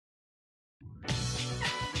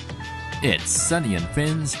It's Sonny and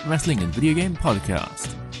Finn's Wrestling and Video Game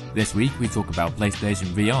Podcast. This week we talk about PlayStation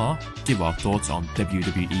VR, give our thoughts on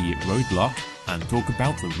WWE Roadblock, and talk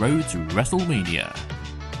about the road to Wrestlemania.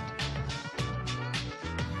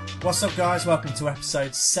 What's up, guys? Welcome to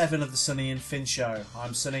episode 7 of the Sonny and Finn Show.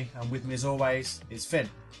 I'm Sonny, and with me as always is Finn.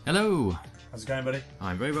 Hello. How's it going, buddy?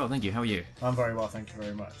 I'm very well, thank you. How are you? I'm very well, thank you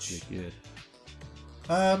very much. Good.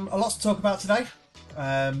 A lot to talk about today.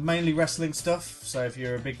 Mainly wrestling stuff, so if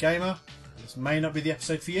you're a big gamer, this may not be the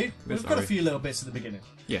episode for you. We've got a few little bits at the beginning.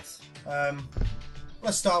 Yes.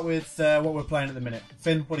 Let's start with what we're playing at the minute.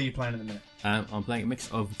 Finn, what are you playing at the minute? I'm playing a mix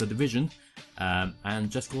of The Division and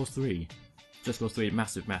Just Cause 3. Just Cause 3,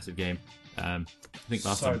 massive game. I think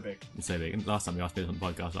last time big. It's so big. And last time we asked me on the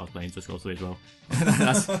podcast, I was playing Just Cause 3 as well.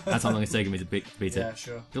 that's how long it's taken me to beat it. Yeah,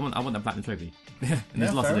 sure. I want that platinum trophy. And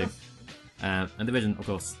there's lots to do. And Division, of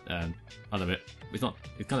course, I love it. It's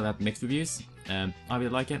kind of had mixed reviews. I really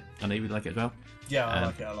like it. I know you really like it as well. Yeah, I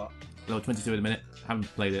like it a lot. Level 22 at the minute.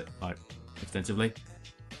 Haven't played it extensively,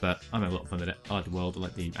 but I'm having a lot of fun with it. I like the world. I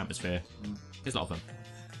like the atmosphere. It's a lot of fun.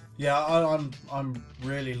 Yeah, I'm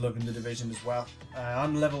really loving the Division as well.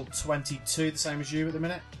 I'm level 22, the same as you at the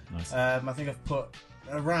minute. Nice. I think I've put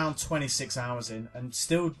around 26 hours in, and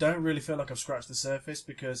still don't really feel like I've scratched the surface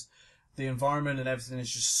because the environment and everything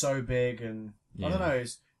is just so big, and I don't know.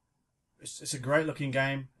 It's a great looking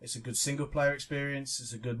game. It's a good single player experience.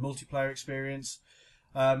 It's a good multiplayer experience.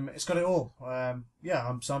 It's got it all. I'm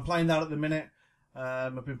playing that at the minute.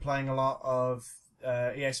 I've been playing a lot of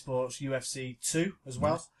EA Sports UFC 2 as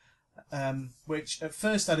well, which at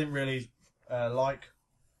first I didn't really like.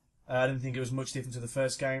 I didn't think it was much different to the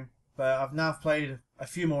first game, but I've now played a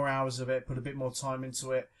few more hours of it, put a bit more time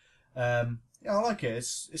into it. I like it.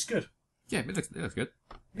 It's good. Yeah, it looks good.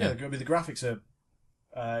 Yeah, the graphics are.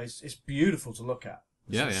 It's beautiful to look at.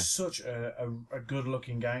 It's such a good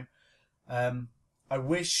looking game. I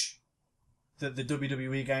wish that the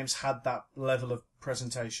WWE games had that level of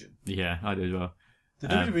presentation. Yeah, I do as well. The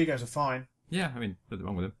WWE games are fine. Yeah, I mean, nothing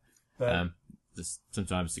wrong with them. But just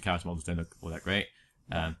sometimes the character models don't look all that great.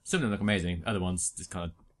 Some of them look amazing. Other ones just kind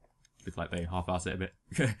of look like they half-ass it a bit.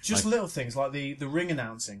 Just little things like the ring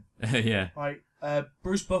announcing. Yeah. Like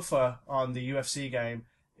Bruce Buffer on the UFC game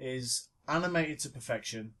is animated to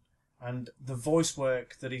perfection, and the voice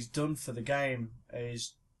work that he's done for the game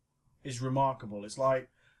is remarkable. It's like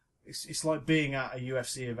being at a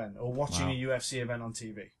UFC event or watching a UFC event on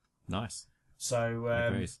TV. Nice. So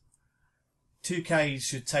 2K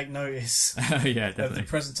should take notice yeah, of the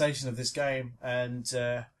presentation of this game, and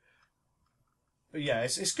but yeah,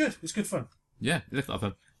 it's good. It's good fun. Yeah, it looks like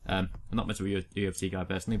fun. I'm not much of a UFC guy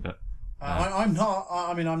personally, but I'm not.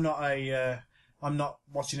 I mean, I'm not I'm not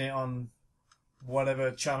watching it on whatever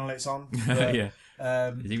channel it's on. But, yeah.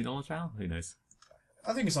 Is it even on the channel? Who knows?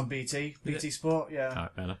 I think it's on BT Sport. Yeah.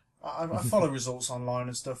 Alright, fair enough. I follow results online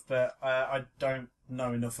and stuff, but I don't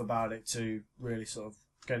know enough about it to really sort of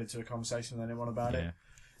get into a conversation with anyone about it.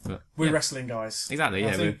 But, we're wrestling guys. Exactly, yeah.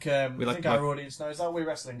 I think, I think our audience knows that. We're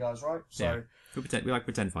wrestling guys, right? So we like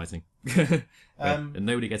pretend fighting. And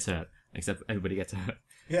nobody gets hurt, except everybody gets hurt.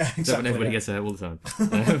 Yeah, exactly. Except when everybody gets hurt all the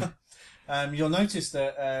time. You'll notice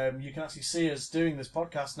that you can actually see us doing this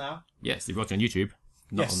podcast now. Yes, you're watching on YouTube.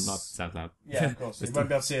 Not SoundCloud. Yeah, of course. You won't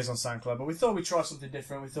be able to see us on SoundCloud, but we thought we'd try something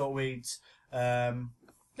different. We thought we'd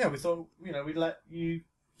we'd let you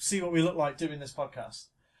see what we look like doing this podcast.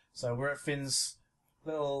 So we're at Finn's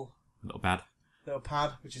little pad,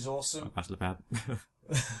 which is awesome. Bachelor pad.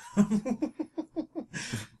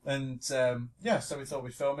 And so we thought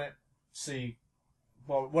we'd film it, see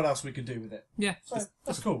what else we could do with it. Yeah, so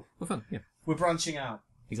that's cool. Well, fun. Yeah, we're branching out.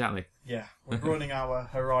 Exactly. Yeah, we're broadening our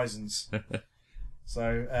horizons.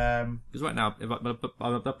 So, because right now, if I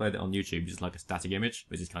upload it on YouTube, it's like a static image,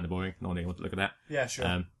 which is kind of boring. No one wants to look at that. Yeah,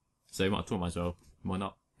 sure. So you might talk myself. Why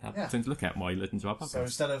not have something to look at while you listen to our podcast? So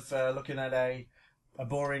instead of looking at a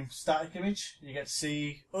boring static image, you get to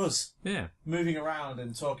see us. Yeah. Moving around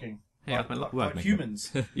and talking. Hey, I spent a lot of work like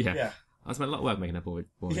humans. Yeah. I spent a lot of work making that boring.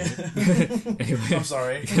 Anyway. I'm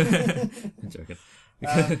sorry. I'm joking.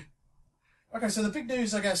 Okay, so the big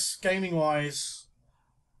news, I guess, gaming-wise,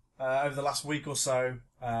 over the last week or so,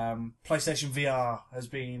 PlayStation VR has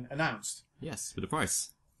been announced. Yes, with a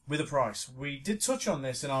price. With a price. We did touch on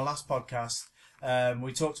this in our last podcast.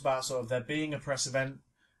 We talked about sort of there being a press event,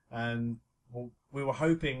 and what we were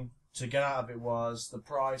hoping to get out of it was the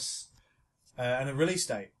price and a release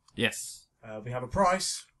date. Yes. We have a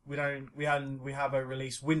price. We have a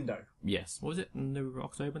release window. Yes. What was it?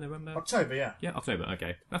 October, November? October, yeah. Yeah, October.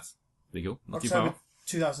 Okay, that's legal. Not October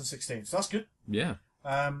too far. 2016. So that's good. Yeah.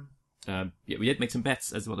 We did make some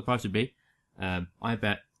bets as to what the price would be. I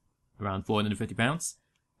bet around £450.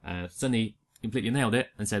 Sonny completely nailed it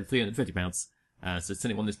and said £350. So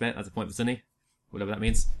Sonny won this bet. That's a point for Sonny. Whatever that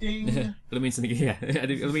means. Ding. It'll mean something. Yeah,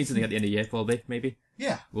 it'll mean something at the end of the year, probably, maybe.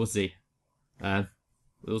 Yeah. We'll see.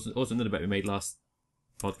 Also another bet we made last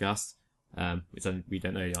podcast, which we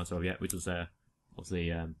don't know the answer of yet, which was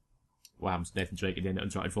obviously what happens to Nathan Drake at the end of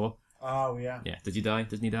Uncharted 4. Oh yeah. Yeah. Does he die?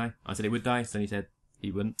 Doesn't he die? I said he would die. Sonny said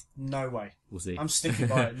he wouldn't. No way. We'll see. I'm sticking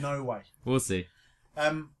by it. No way. We'll see. I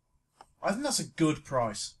think that's a good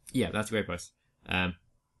price. Yeah, that's a great price.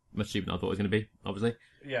 Much cheaper than I thought it was going to be, obviously.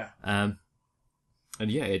 Yeah. And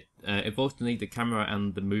yeah, unfortunately the camera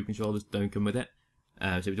and the move controllers don't come with it.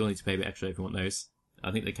 So we don't need to pay a bit extra if you want those.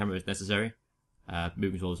 I think the camera is necessary.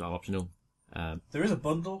 Move controllers are optional. There is a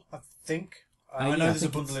bundle, I think. I know there's a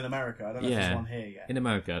bundle in America. I don't know if there's one here yet. In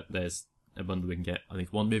America, there's a bundle we can get. I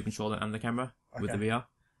think one move controller and the camera with the VR.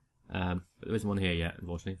 But there isn't one here yet,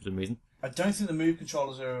 unfortunately, for some reason. I don't think the move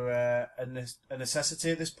controllers are a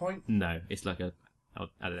necessity at this point. No, it's like I'll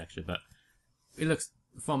add an extra, but it looks,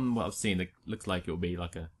 from what I've seen, it looks like it'll be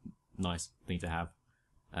like a nice thing to have.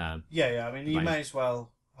 Yeah. I mean, you may as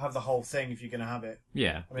well have the whole thing if you're going to have it.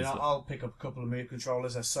 Yeah. I mean, I'll pick up a couple of move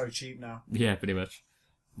controllers. They're so cheap now. Yeah, pretty much.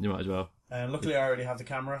 You might as well. Luckily, I already have the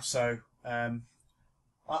camera, so I'm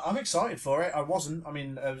excited for it. I wasn't. I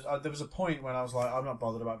mean, there was a point when I was like, I'm not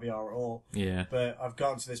bothered about VR at all. Yeah. But I've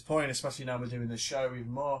gotten to this point, especially now we're doing this show even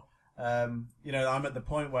more. I'm at the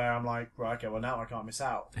point where I'm like, right, okay, well now I can't miss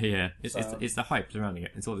out. Yeah, it's the hype surrounding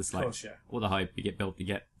it. It's all this, like, course, yeah. all the hype you get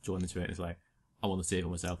drawn into it. And it's like, I want to see it for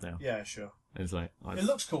myself now. Yeah, sure. And it's like, it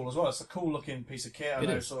looks cool as well. It's a cool looking piece of kit. I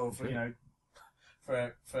know, sort of,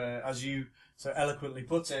 for as you so eloquently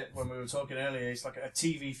put it when we were talking earlier, it's like a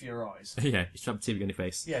TV for your eyes. Yeah, you strap a TV on your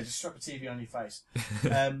face. Yeah, just strap a TV on your face.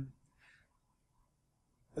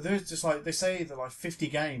 There's just like, they say that like 50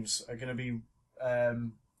 games are going to be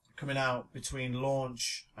coming out between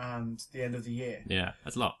launch and the end of the year. Yeah,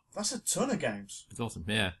 that's a lot. That's a ton of games. It's awesome.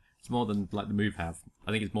 Yeah, it's more than like the Move have.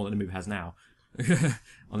 I think it's more than the Move has now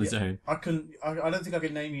on its own. I don't think I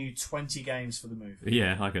can name you 20 games for the Move.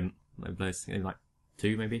 Yeah, I can. Like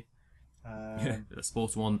 2 maybe. A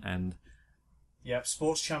sports one and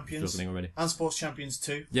Sports Champions already. And Sports Champions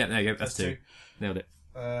 2. Yeah, there you go. That's 2. Nailed it.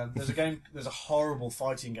 There's a horrible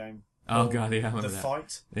fighting game. Oh god, yeah, I remember The that.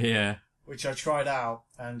 Fight. Yeah. Which I tried out,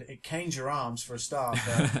 and it caned your arms for a start,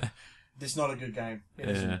 but it's not a good game.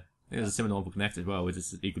 There's a similar one for Connect as well, which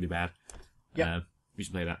is equally bad. Yeah. We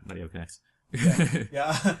should play that. Not Connect.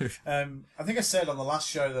 Yeah. I think I said on the last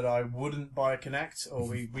show that I wouldn't buy a Connect, or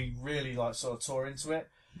we really like sort of tore into it.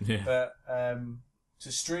 Yeah. But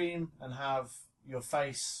to stream and have your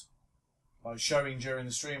face like showing during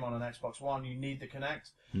the stream on an Xbox One, you need the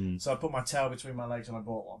Connect. So I put my tail between my legs and I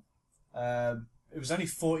bought one. It was only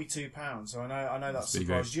 £42, so I know that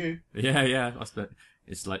surprised you. Yeah.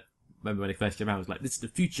 It's like, remember when it first came out, it was like, this is the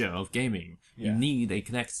future of gaming. Yeah. You need a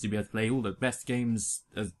Connect to be able to play all the best games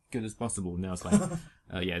as good as possible. Now it's like,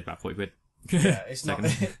 it's about 40 quid. Yeah, it's not.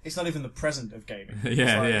 It's not even the present of gaming.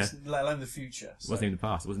 It's let alone the future. So. It wasn't even the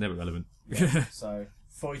past. It was never relevant. Yeah, so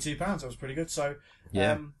 £42, that was pretty good. So,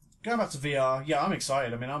 going back to VR, yeah, I'm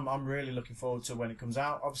excited. I mean, I'm really looking forward to when it comes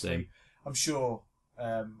out. Obviously, Same. I'm sure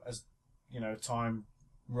as time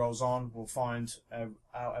rolls on, we'll find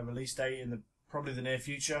out a release date in probably the near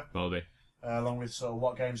future. Probably. Along with sort of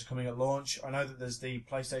what games are coming at launch. I know that there's the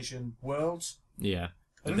PlayStation Worlds. Yeah.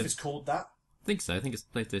 I don't know if it's called that. I think so. I think it's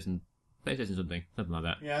PlayStation something like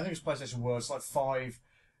that. Yeah, I think it's PlayStation Worlds. It's like 5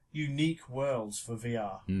 unique worlds for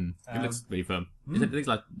VR. It looks really fun. It looks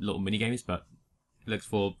like little mini games, but it looks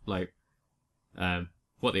for like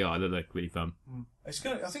what they are. They look really fun. I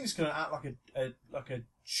think it's gonna act like a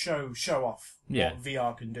show off what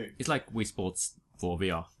VR can do. It's like Wii Sports for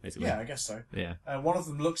VR, basically. Yeah, I guess so. Yeah. One of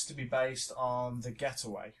them looks to be based on The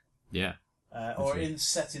Getaway. Yeah. Or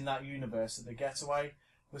set in that universe that The Getaway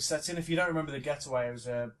was set in. If you don't remember The Getaway, it was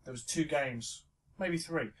there was 2 games, maybe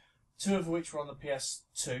 3, 2 of which were on the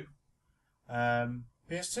PS2.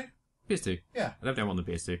 PS2? PS2. Yeah. I don't know on the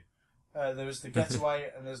PS2. There was The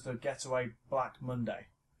Getaway and there's The Getaway Black Monday.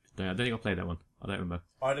 I don't think I played that one. I don't remember.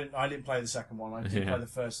 I didn't play the second one. I did play the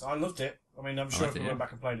first. I loved it. I mean, I'm sure if I went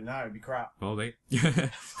back and played it now, it'd be crap. Probably.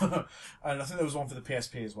 And I think there was one for the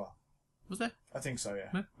PSP as well. Was there? I think so,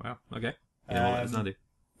 yeah. Wow, okay. It's handy.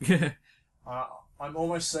 I'm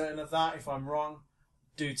almost certain of that. If I'm wrong,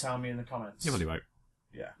 do tell me in the comments. You probably won't.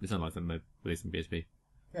 Yeah. It's not like them releasing PSP.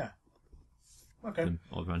 Yeah. Okay.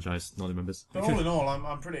 Old franchise, not members. But all in all,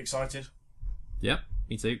 I'm pretty excited. Yeah,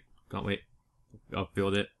 me too. Can't wait. I'll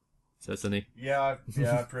build it. So Sonny. I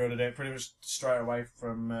pre-ordered it pretty much straight away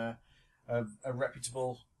from a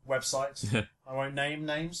reputable website. I won't name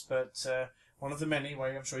names, but one of the many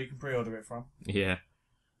where I'm sure you can pre-order it from. Yeah.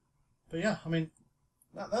 But yeah, I mean,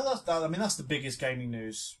 that's the biggest gaming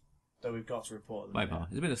news that we've got to report. By far.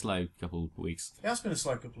 It's been a slow couple of weeks. It has been a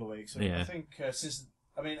slow couple of weeks. Yeah. I think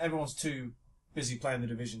everyone's too busy playing the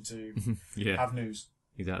Division to have news.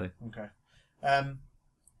 Exactly. Okay.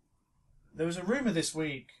 There was a rumour this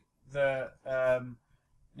week that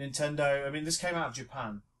Nintendo... I mean, this came out of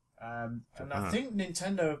Japan. And I think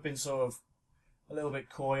Nintendo have been sort of a little bit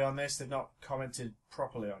coy on this. They've not commented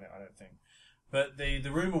properly on it, I don't think. But the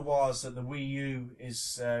rumour was that the Wii U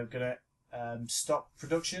is going to stop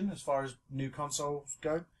production as far as new consoles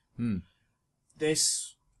go.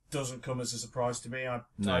 This doesn't come as a surprise to me. I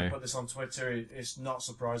put this on Twitter. It's not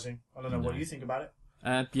surprising. I don't know what you think about it.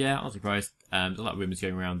 Yeah, I'm surprised. There's a lot of rumours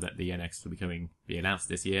going around that the NX will be announced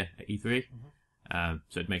this year at E3.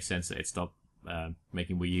 So it makes sense that it stopped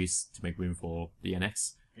making Wii U's to make room for the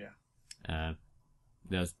NX. Yeah. I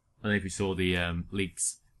don't know if you saw the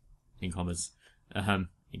leaks in commas, in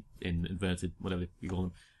inverted, whatever you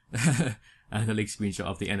call them, and the leak screenshot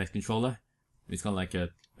of the NX controller. It's kind of like a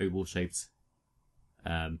oval-shaped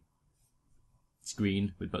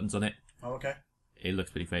screen with buttons on it. Oh, okay. It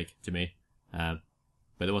looks pretty fake to me. But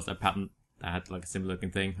there was a patent that had like a similar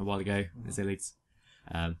looking thing a while ago. As they leaked.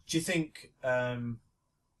 Do you think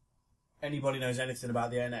anybody knows anything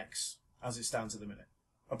about the NX as it stands at the minute?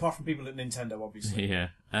 Apart from people at Nintendo, obviously. Yeah.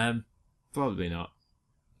 Probably not.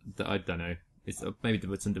 I don't know. It's maybe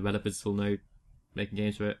some developers will know making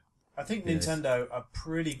games for it. I think Nintendo are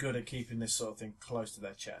pretty good at keeping this sort of thing close to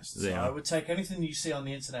their chest. So I would take anything you see on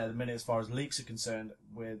the internet at the minute as far as leaks are concerned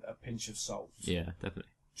with a pinch of salt. Yeah,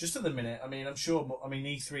 definitely. Just at the minute, I mean, I'm sure,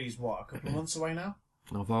 E3 is what, a couple of months away now?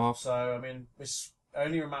 Not far off. So, I mean, it's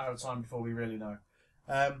only a matter of time before we really know.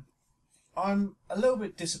 I'm a little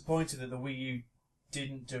bit disappointed that the Wii U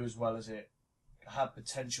didn't do as well as it had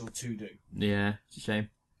potential to do. Yeah, it's a shame.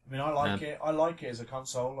 I mean, I like it. I like it as a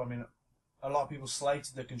console. I mean, a lot of people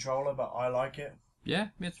slated the controller, but I like it. Yeah,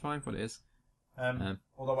 it's fine for what it is.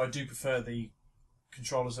 Although I do prefer the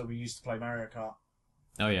controllers that we used to play Mario Kart.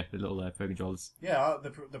 Oh yeah, the little Pro controllers. Yeah, the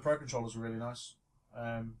Pro controllers were really nice.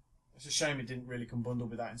 It's a shame it didn't really come bundled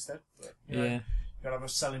with that instead. But, you know, you gotta have a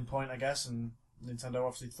selling point, I guess, and Nintendo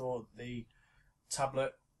obviously thought the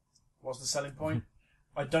tablet was the selling point.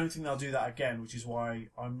 I don't think they'll do that again, which is why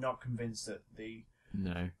I'm not convinced that the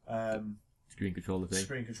screen controller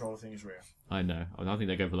thing is real. I know. I think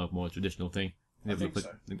they go for a lot more traditional thing. I think so.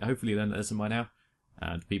 Hopefully, then listen by now,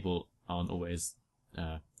 and people aren't always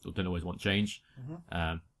don't always want change.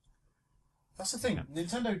 That's the thing. Yeah.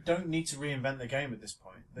 Nintendo don't need to reinvent the game at this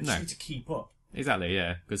point. They just need to keep up. Exactly.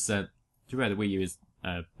 Yeah, because to be fair, the Wii U is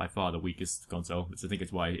by far the weakest console. So I think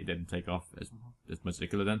it's why it didn't take off as much as it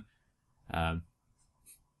could have done.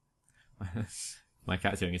 My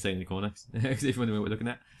cat's hearing insane in the corner. If you're wondering what we're looking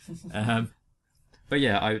at. But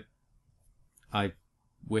yeah, I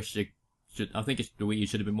wish it should. I think the Wii U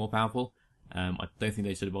should have been more powerful. I don't think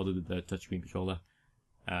they should have bothered with the touchscreen controller.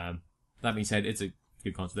 That being said, it's a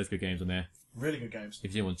good console. There's good games on there. Really good games.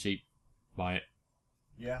 If you want cheap, buy it.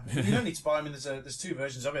 Yeah, you don't need to buy. I mean, there's two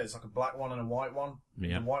versions of it. It's like a black one and a white one.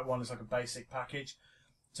 Yeah. The white one is like a basic package.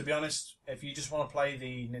 To be honest, if you just want to play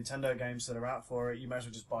the Nintendo games that are out for it, you may as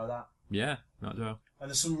well just buy that. Yeah, not as well. And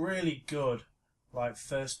there's some really good, like,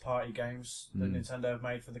 first-party games that Nintendo have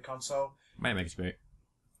made for the console. Mario Maker's great.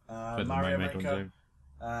 Mario Maker.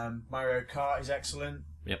 Mario Kart is excellent.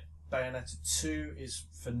 Yep. Bayonetta 2 is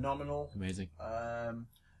phenomenal. Amazing.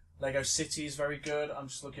 Lego City is very good. I'm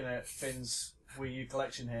just looking at Finn's Wii U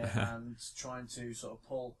collection here and trying to sort of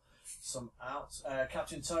pull some out.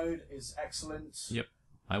 Captain Toad is excellent. Yep.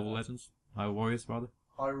 Hyrule Warriors, rather.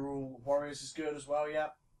 Hyrule Warriors is good as well, yeah.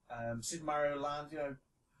 Super Mario Land, you know.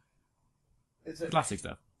 It's classic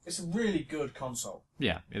stuff. It's a really good console.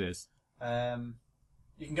 Yeah, it is.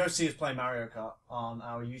 You can go see us play Mario Kart on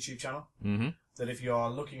our YouTube channel. Mm-hmm. That if you are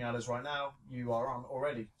looking at us right now, you are on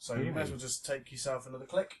already. So you may as well just take yourself another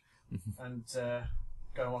click and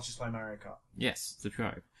go and watch us play Mario Kart. Yes,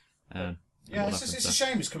 subscribe. Yeah, it's a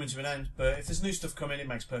shame it's coming to an end, but if there's new stuff coming, it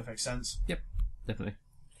makes perfect sense. Yep, definitely.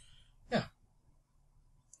 Yeah.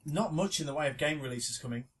 Not much in the way of game releases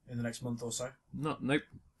coming in the next month or so. Nope.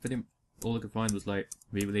 All I could find was like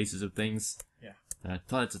re-releases of things. Yeah.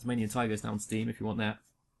 Tasmanian Tiger is now on Steam if you want that.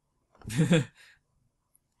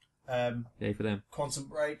 Yay for them. Quantum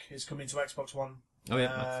Break is coming to Xbox One. Oh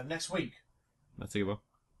yeah. Next week. That's a good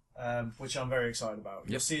one. Which I'm very excited about. Yep.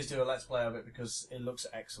 You'll see us do a Let's Play of it because it looks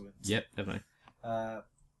excellent. Yep, definitely.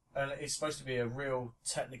 and it's supposed to be a real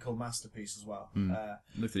technical masterpiece as well.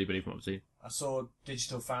 Looks really pretty from what I've seen. I saw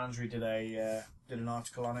Digital Foundry did an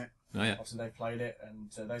article on it. Oh yeah. Obviously, they played it,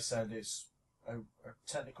 and they said it's a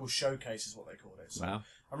technical showcase, is what they called it. So Wow.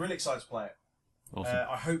 I'm really excited to play it. Awesome.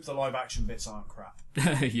 I hope the live action bits aren't crap.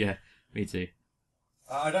 Yeah, me too.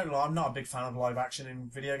 I don't know. I'm not a big fan of live action in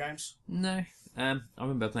video games. No. I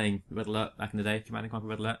remember playing Red Alert back in the day, Command & Conquer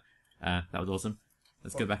Red Alert. That was awesome.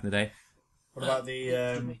 Let's go back in the day. What about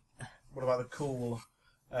the cool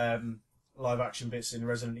live action bits in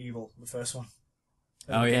Resident Evil, the first one?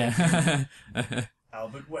 Oh yeah.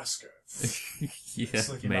 Albert Wesker. Yeah,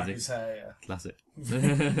 Slicking back amazing. his hair, Classic.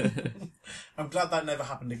 I'm glad that never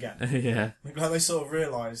happened again. Yeah. I'm glad they sort of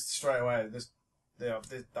realised straight away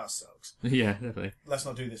that sucks. Yeah, definitely. Let's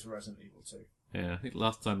not do this with Resident Evil 2. Yeah, I think the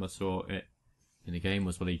last time I saw it in the game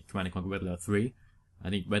was probably Command & Conquer Red Alert 3. I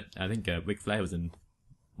think Ric Flair was in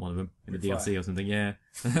one of them in the Ric DLC Flair? or something. Yeah,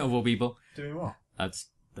 of all people. Doing what? I just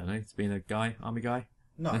don't know. It's being a guy, army guy.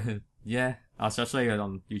 No. Yeah, I'll show you it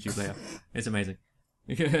on YouTube later. It's amazing.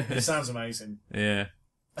 It sounds amazing. Yeah.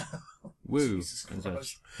 Woo. Jesus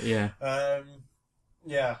Christ. Yeah.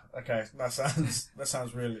 Yeah. Okay. That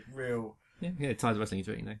sounds real. Yeah. It ties wrestling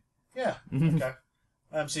into it, you know. Yeah. Okay.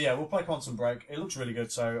 So yeah, we'll play Quantum Break. It looks really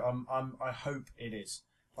good, so I hope it is.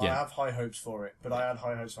 I Yeah. have high hopes for it, but I had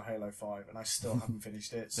high hopes for Halo 5, and I still haven't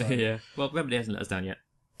finished it. So Yeah. Well, Remedy hasn't let us down yet.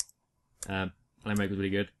 Alan Wake was really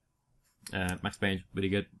good. Max Payne's really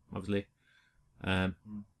good, obviously.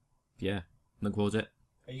 Yeah. Look forward to it.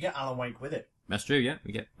 you get Alan Wake with it, That's true, yeah.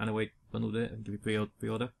 We get Alan Wake bundled it and give you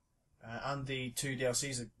pre-order. and the 2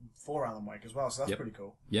 DLCs for Alan Wake as well. So that's Yep. pretty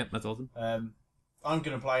cool. Yeah, that's awesome. I'm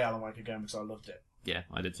going to play Alan Wake again because I loved it. Yeah,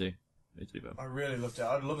 I did too. It's really I really loved it.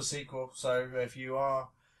 I'd love a sequel. So if you are,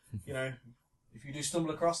 if you do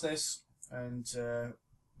stumble across this, and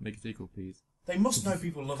Make a sequel, please. they must know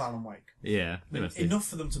people love Alan Wake. Yeah, they must do. Enough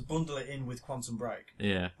for them to bundle it in with Quantum Break.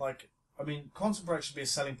 Yeah. Quantum Break should be a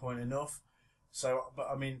selling point enough. So, but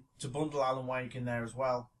to bundle Alan Wake in there as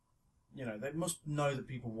well, they must know that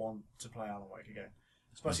people want to play Alan Wake again.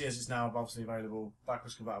 Especially as it's now obviously available,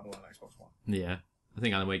 backwards compatible on Xbox One. Yeah. I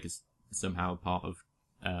think Alan Wake is somehow part of,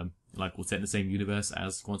 we'll set in the same universe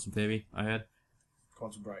as Quantum Theory, I heard.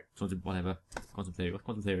 Quantum Break. Quantum Theory. What's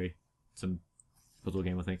Quantum Theory? Some puzzle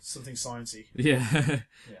game, I think. Something sciencey. Yeah.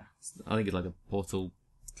 Yeah. I think it's like a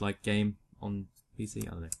Portal-like game on PC.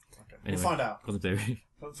 I don't know. Okay. Anyway, We'll find out. Quantum Theory.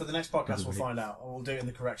 But for the next podcast, we'll find out. And we'll do it in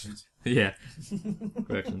the corrections. Yeah.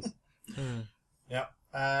 Corrections. Yeah.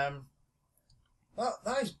 That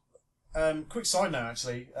is. Quick side note,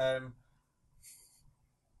 actually.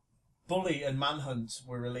 Bully and Manhunt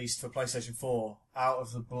were released for PlayStation 4 out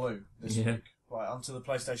of the blue this week. Right, onto the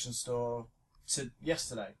PlayStation Store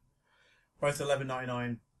yesterday. Both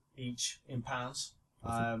 $11.99 each in pounds.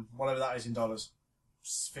 Awesome. Whatever that is in dollars.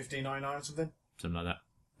 $15.99 or something. Something like that.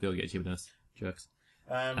 They'll get cheaper than us. Jerks.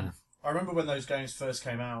 I remember when those games first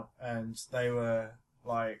came out, and they were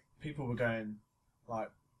like, people were going like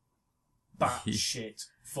batshit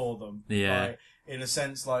for them. Yeah. Like, in a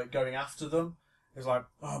sense, like going after them. It's like,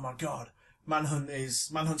 oh my god,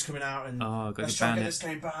 Manhunt's coming out, and let's try and get this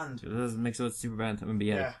game banned. It doesn't make sure it's super banned. I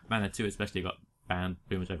remember, Mana 2 especially got banned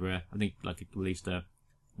pretty much everywhere. I think it released a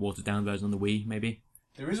watered down version on the Wii, maybe.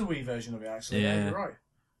 There is a Wii version of it, actually. Yeah. You're right.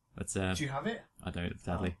 But, do you have it? I don't,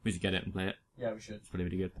 sadly. We should get it and play it. Yeah, we should. It's probably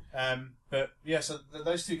really good. But yeah, so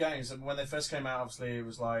those two games, when they first came out, obviously it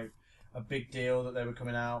was like a big deal that they were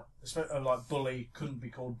coming out. Like Bully couldn't be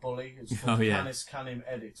called Bully. It's called Canis Canem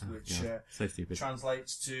Edit, which so stupid.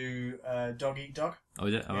 translates to Dog Eat Dog. Oh,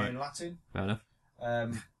 is it? All right. In Latin. Fair enough.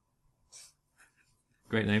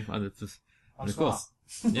 Great name. I'm of smart. course.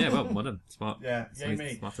 Yeah, well done. Smart. Yeah, yay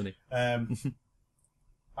me. Smart, Sonny. I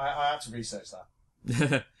had to research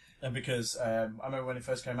that. And because I remember when it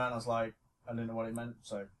first came out, I was like, I didn't know what it meant.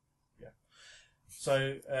 So, yeah.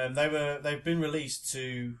 So they've been released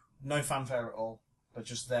to no fanfare at all. They're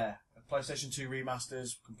just there. PlayStation 2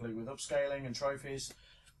 remasters, complete with upscaling and trophies.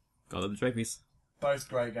 Got the trophies. Both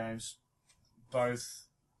great games. Both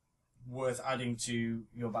worth adding to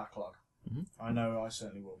your backlog. Mm-hmm. I know I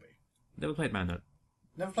certainly will be. Never played Manhunt.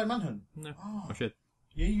 Never played Manhunt? No, Oh. I should.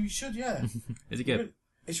 Yeah, you should, yeah. Is it good?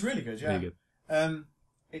 It's really good, yeah. Really good.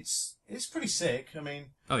 It's pretty sick. I mean,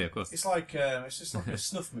 Oh yeah, of course. it's like it's just like a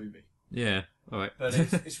snuff movie, Yeah. All right. but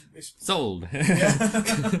it's Sold.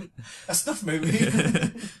 yeah, a snuff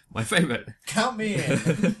movie. My favourite. Count me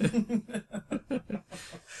in.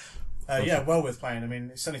 Yeah, well worth playing. I mean,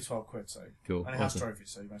 it's only £12, so Cool. and it has Awesome.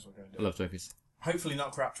 trophies, so you might as well go and do I it. love trophies. Hopefully,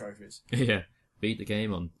 not crap trophies. Yeah. Beat the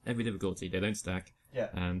game on every difficulty. They don't stack. Yeah.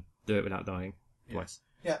 And do it without dying Yeah. twice.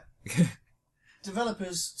 Yeah.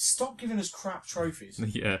 developers, stop giving us crap trophies.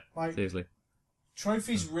 Yeah, Like, seriously.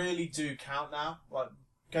 trophies really do count now. Like,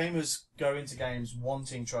 gamers go into games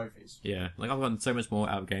wanting trophies. Yeah, like I've gotten so much more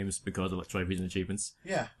out of games because of like trophies and achievements.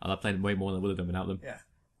 Yeah. And I've played them way more than I would have done without them. Yeah.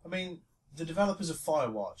 I mean, the developers of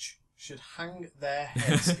Firewatch should hang their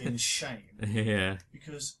heads in shame. Yeah.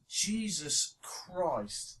 Because, Jesus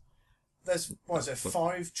Christ. There's, what is it,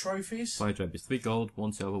 5 trophies? 5 trophies. 3 gold,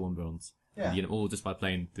 1 silver, 1 bronze. Yeah. And you get them all just by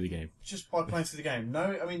playing through the game. Just by playing through the game.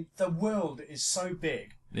 No, I mean, the world is so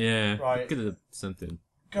big. Yeah. Right. Could have done something.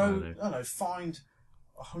 Go, I don't know, find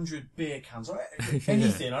 100 beer cans or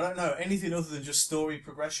anything. I don't know. Anything other than just story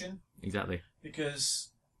progression. Exactly.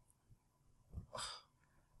 Because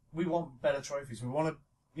we want better trophies. We want to,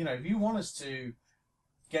 you know, if you want us to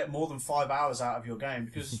get more than 5 hours out of your game,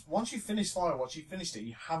 because once you finish Firewatch, you finished it.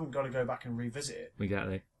 You haven't got to go back and revisit it.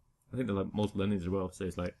 Exactly. I think there are like multiple endings as well, so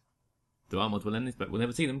it's like, there are multiple endings, but we'll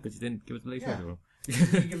never see them because you didn't give us the least one.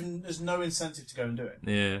 There's no incentive to go and do it.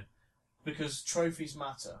 Yeah. Because trophies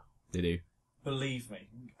matter. They do. Believe me.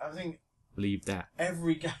 I think Believe that.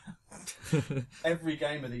 every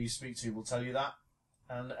gamer that you speak to will tell you that,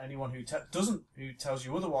 and anyone who who tells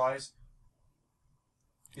you otherwise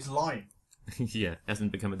is lying. Yeah,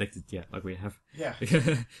 hasn't become addicted yet, like we have. Yeah.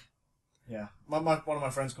 Yeah. One of my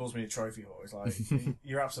friends calls me a trophy whore. It's like,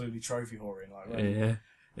 you're absolutely trophy whoring. Like, really. Yeah.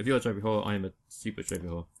 If you're a trophy whore, I am a super trophy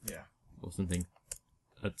whore. Yeah. Or something.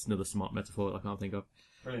 That's another smart metaphor I can't think of.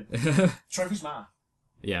 Brilliant. Trophies matter.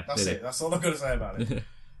 Yeah, That's it. That's all I've got to say about it.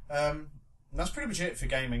 That's pretty much it for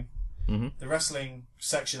gaming. Mm-hmm. The wrestling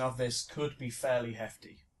section of this could be fairly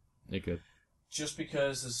hefty. It could. Just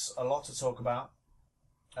because there's a lot to talk about.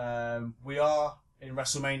 We are in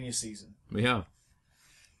WrestleMania season. We are.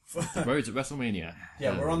 The road to WrestleMania.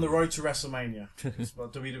 Yeah, we're on the road to WrestleMania. That's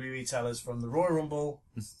what WWE tell us from the Royal Rumble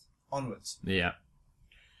onwards. Yeah.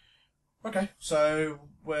 Okay, so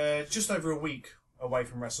we're just over a week away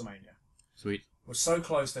from WrestleMania. Sweet. We're so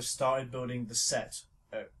close they've started building the set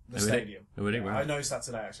at the stadium. Oh, really? Yeah, Wow. I noticed that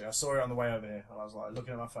today, actually. I saw it on the way over here, and I was like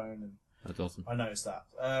looking at my phone, and That's awesome. I noticed that.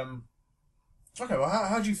 Okay, well,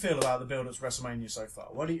 how do you feel about the build-up to WrestleMania so far?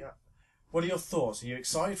 What are your thoughts? Are you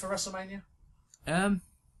excited for WrestleMania? I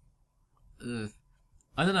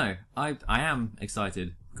don't know. I am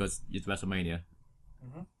excited because it's WrestleMania.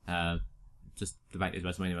 Mm-hmm. Just the fact it's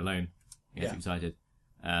WrestleMania alone gets Yeah. you excited.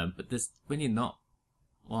 But there's really not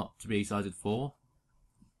what to be excited for.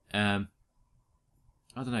 I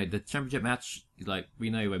don't know. The championship match is like, we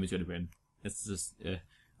know Roman's going to win. It's just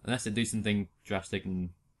unless they do something drastic and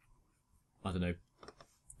I don't know,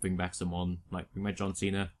 bring back someone like bring back John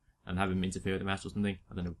Cena and have him interfere with the match or something.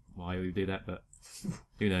 I don't know why we would do that, but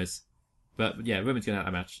who knows. But yeah, Roman's going to have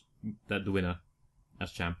a match, the winner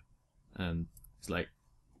as champ, and it's like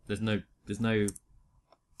there's no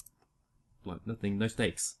like nothing, no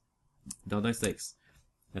stakes. There are no stakes.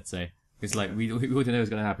 Let's say it's like we already know what's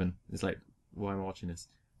going to happen. It's like, why am I watching this?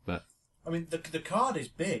 But I mean, the card is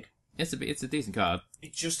big. it's a decent card.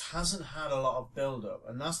 It just hasn't had a lot of build-up,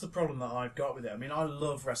 and that's the problem that I've got with it. I mean, I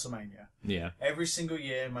love WrestleMania. Yeah. Every single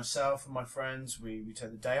year, myself and my friends, we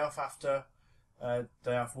take the day off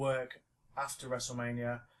day off work after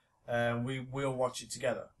WrestleMania, and we'll watch it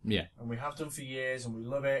together. Yeah. And we have done for years, and we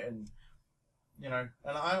love it, and you know,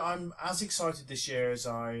 and I'm as excited this year as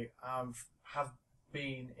I have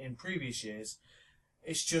been in previous years.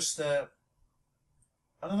 It's just that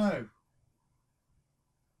I don't know.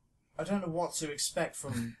 I don't know what to expect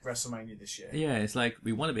from WrestleMania this year. Yeah, it's like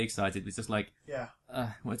we want to be excited. It's just like, Yeah.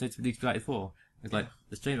 what is it to be excited for? It's like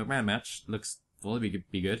the Shane McMahon match looks probably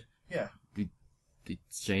be good. Yeah.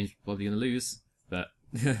 Shane's probably going to lose, but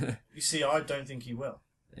You see, I don't think he will.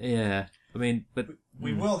 yeah. I mean, but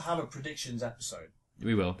We will have a predictions episode.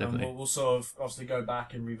 we will definitely. And we'll sort of obviously go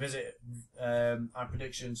back and revisit our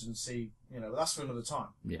predictions and see, you know, that's for another time.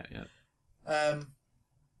 Yeah.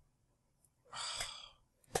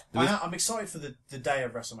 I'm excited for the day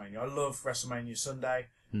of WrestleMania. I love WrestleMania Sunday.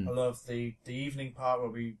 I love the evening part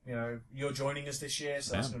where you're joining us this year,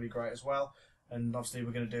 so that's going to be great as well. And obviously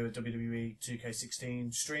we're going to do a WWE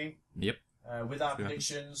 2K16 stream. Yep. With our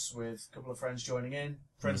predictions, with a couple of friends joining in,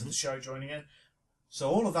 friends of the show joining in. So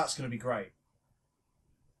all of that's going to be great.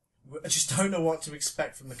 I just don't know what to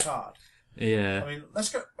expect from the card. Yeah. I mean, let's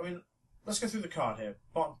go through the card here,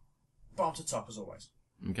 bottom to top as always.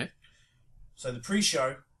 Okay. So the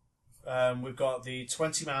pre-show, we've got the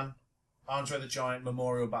 20-man Andre the Giant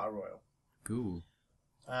Memorial Battle Royal. Cool.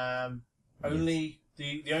 Only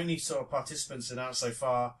the only sort of participants announced so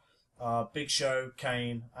far are Big Show,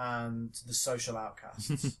 Kane, and the Social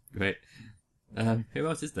Outcasts. Great. Who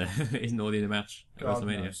else is there? Isn't already in the match at God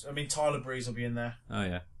WrestleMania? knows. I mean, Tyler Breeze will be in there, Oh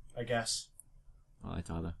yeah. I guess. I like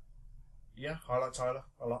Tyler. Yeah, I like Tyler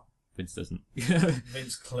a lot. Vince doesn't.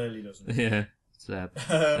 Vince clearly doesn't. Yeah, sad.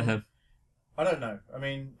 I don't know. I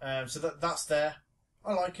mean, so that's there.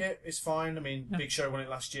 I like it. It's fine. I mean, Yeah. Big Show won it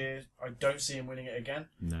last year. I don't see him winning it again.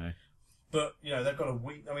 No. But, you know, they've got a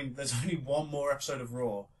week. I mean, there's only one more episode of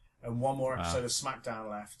Raw and one more episode of SmackDown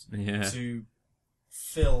left Yeah. to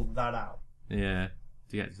fill that out. Yeah.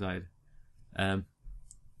 To get excited. Yeah,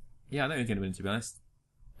 I don't think he's going to win, to be honest.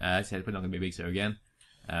 I said probably not going to be a Big Show again.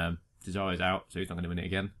 Cesaro's out, so he's not going to win it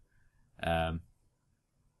again.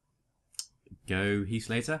 Go Heath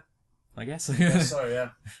Slater, I guess. Yeah, so,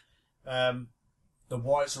 yeah. The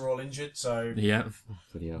Wyatts are all injured, so Yeah.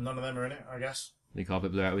 none of them are in it, I guess. Nick Harper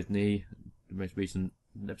blew out with knee. The most recent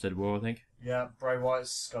episode of Raw, I think. Yeah, Bray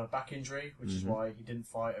Wyatt's got a back injury, which is why he didn't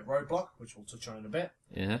fight at Roadblock, which we'll touch on in a bit.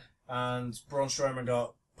 Yeah. And Braun Strowman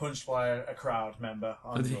got punched by a crowd member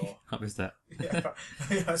on Raw. I missed that. Yeah,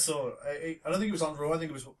 I saw it. I don't think it was on Raw, I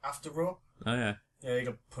think it was after Raw. Oh, yeah. Yeah, he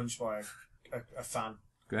got punched by a fan.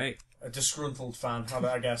 Great. A disgruntled fan,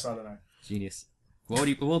 I guess, I don't know. Genius. What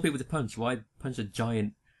of all people to punch? Why punch a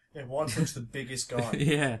giant? Yeah, why punch the biggest guy?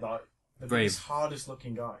 Yeah. Like, the Brave. biggest, hardest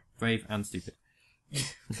looking guy. Brave and stupid.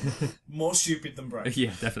 More stupid than brave.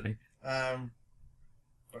 Yeah, definitely.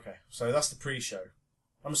 Okay, so that's the pre-show.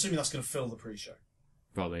 I'm assuming that's going to fill the pre-show.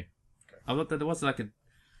 Probably. Okay. I looked. There was like a.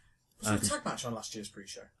 Was there a tag match on last year's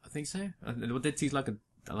pre-show? I think so. They did see like a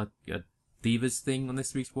Divas thing on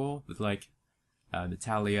this week's Raw with like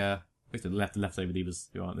Natalia. The leftover Divas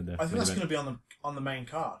who aren't in the. I think that's going to be on the main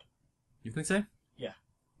card. You think so? Yeah.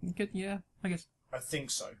 Yeah, I guess I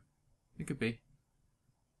think so. it could be.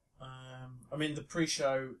 I mean, the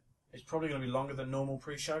pre-show is probably going to be longer than normal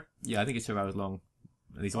pre-show. Yeah, I think it's 2 hours long.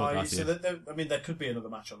 At least last year. I mean, there could be another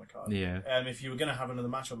match on the card. Yeah. If you were going to have another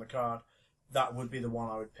match on the card, that would be the one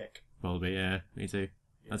I would pick. Probably, yeah. Me too.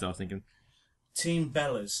 That's what I was thinking. Team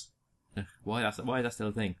Bellas. Why is that still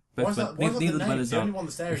a thing? Why is that the name? The only are. one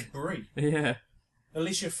that's there is Brie. Yeah.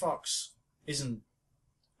 Alicia Fox isn't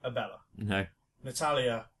a Bella. No.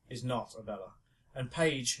 Natalia is not a Bella. And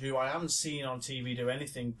Paige, who I haven't seen on TV do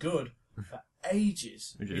anything good for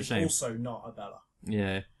ages, Which is a is shame. also not a Bella.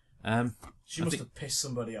 Yeah. She must have pissed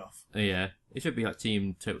somebody off. Yeah. It should be like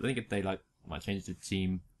Team. I think if they might change it to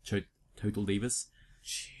Team Total Divas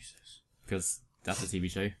Jesus. because that's a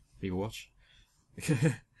TV show people watch.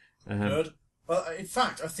 Good. Well, in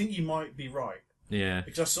fact, I think you might be right. Yeah.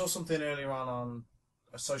 Because I saw something earlier on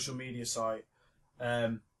a social media site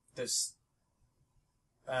that's...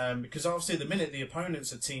 because obviously at the minute the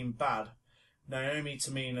opponents are Team Bad. Naomi,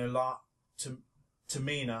 Tamina,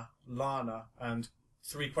 Lana, and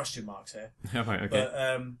 3 question marks here. Right, okay.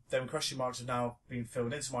 But them question marks have now been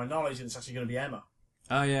filled in, to my knowledge, and it's actually going to be Emma.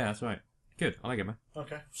 Oh, yeah, that's right. Good. I like it, man.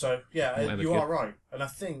 Okay. So, yeah, Emma's you are good. right. And I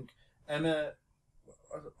think Emma...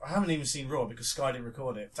 I haven't even seen Raw because Sky didn't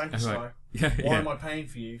record it. Thank you, Oh, Sky. right. Yeah, Why yeah. am I paying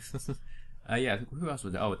for you? Yeah, who else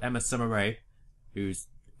was it? Oh, Emma Summer Rae, who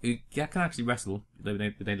can actually wrestle. They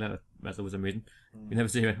let her wrestle for some reason. You never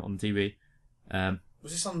see her on TV.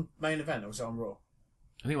 Was this on main event or was it on Raw?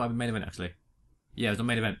 I think it might have been main event actually. Yeah, it was on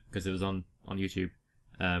main event because it was on YouTube.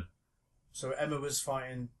 So Emma was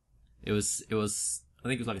fighting... It was. I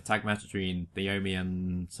think it was like a tag match between Naomi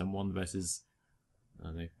and someone versus I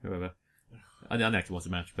don't know whoever. I don't actually watch the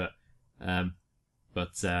match, but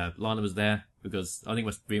Lana was there because I think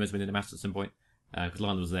Brie must have been in the match at some point because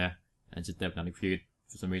Lana was there and just never done a feud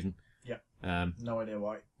for some reason. Yeah. No idea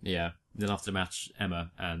why. Yeah. Then after the match,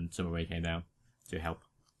 Emma and Summer Rae came down to help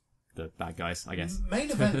the bad guys, I guess.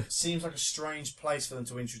 Main event seems like a strange place for them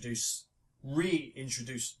to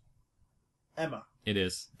reintroduce Emma. It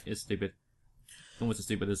is. It's stupid. Almost as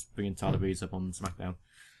stupid as bringing Tyler Breeze up on SmackDown.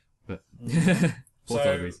 But poor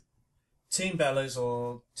Tyler Breeze. Team Bellas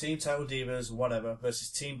or Team Total Divas, whatever, versus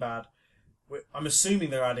Team Bad. I'm assuming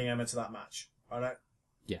they're adding Emma to that match. I don't.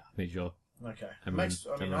 Yeah, I'm pretty sure. Okay. Emma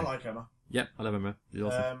I like Emma. Yep, I love Emma. She's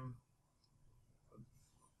awesome.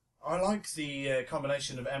 I like the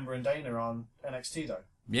combination of Emma and Dana on NXT though.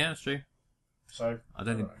 Yeah, that's true. So I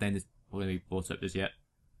don't think Dana's going to be brought up just yet.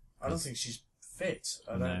 I don't think she's fit.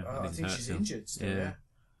 I think think she's she's hurt injured still. Yeah.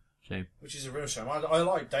 Shame. Which is a real shame. I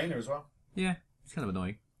like Dana as well. Yeah, it's kind of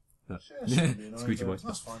annoying. But Yeah, she can be annoying, Screechy but voice.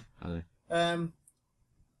 That's fine. I don't know.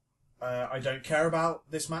 I don't care about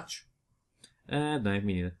this match. No,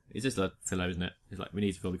 me neither. It's just a filler, isn't it? It's like we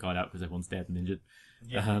need to fill the card out because everyone's dead and injured.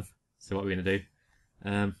 Yeah. So what are we going to do?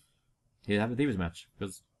 Have a Divas match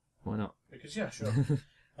because why not? Because yeah, sure.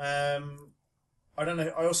 I don't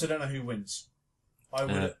know. I also don't know who wins. I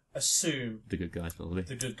would assume The good guys probably.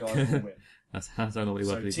 the good guys will win. That's how I normally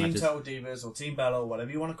work So these Team matches. Total Divas or Team Bella or whatever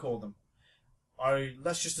you want to call them.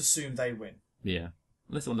 Let's just assume they win. Yeah.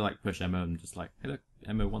 Unless they want to like push Emma and just like, hey look,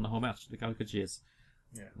 Emma won the whole match. Look how good she is.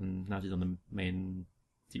 Yeah. And now she's on the main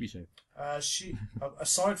TV show. She,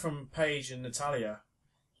 aside from Paige and Natalia,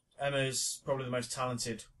 Emma's probably the most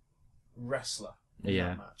talented wrestler in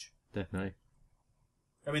that match. Definitely.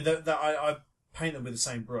 I mean, I paint them with the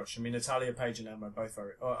same brush. I mean, Natalia, Paige, and Emma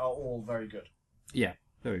are all very good. Yeah,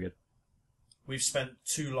 very good. We've spent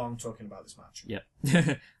too long talking about this match.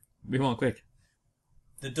 Yeah. Move on quick.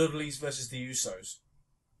 The Dudleys versus the Usos.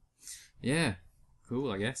 Yeah.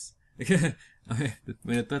 Cool, I guess. I mean,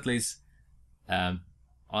 the Dudleys, I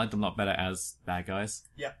like them a lot better as bad guys.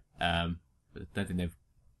 Yeah. But I don't think they've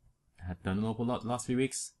had done an awful lot the last few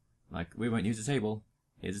weeks. Like, we won't use a table.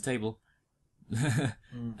 Here's a table.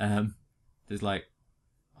 There's like,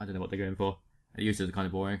 I don't know what they're going for. The Usos are kind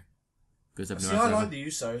of boring. See, I like the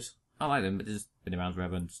Usos. I like them, but they've just been around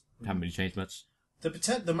forever and haven't really changed much.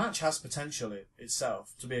 The match has potential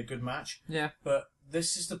itself to be a good match. Yeah. But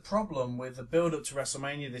this is the problem with the build-up to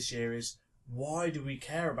WrestleMania this year is, why do we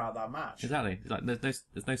care about that match? Exactly. It's like,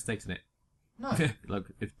 there's no stakes in it. No. Like,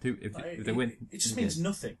 if they win... It just means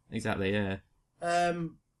nothing. Exactly, yeah.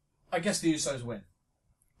 I guess the Usos win.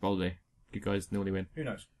 Probably. Good guys normally win. Who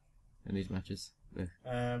knows? In these matches.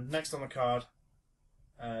 Yeah. Next on the card,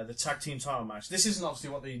 the tag team title match. This isn't obviously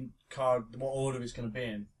what order it's going to be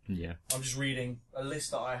in. Yeah. I'm just reading a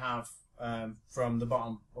list that I have from the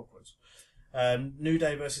bottom upwards. New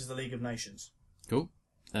Day versus the League of Nations. Cool.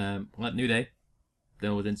 Like New Day,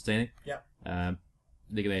 they're always entertaining. Yeah.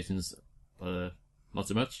 League of Nations, not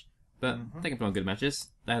so much, but they can put on good matches.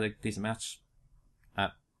 They had a decent match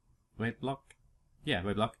at Roadblock. Yeah,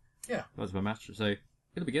 Roadblock. Yeah. That was a fun match, so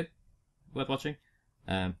it'll be good. Worth watching.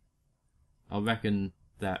 I reckon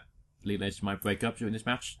that League of Nations might break up during this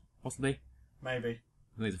match, possibly. Maybe.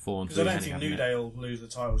 I think it's a 4-3. Because I don't think New Day will lose the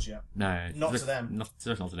titles yet. No. Not to them. Not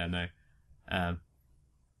to them, no. I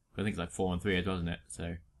think it's like 4-3 as well, isn't it? So.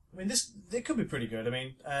 I mean, it could be pretty good. I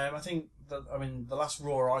mean, I think the last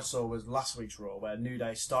Raw I saw was last week's Raw, where New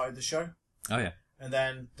Day started the show. Oh yeah. And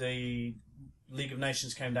then the League of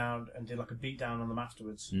Nations came down and did like a beatdown on them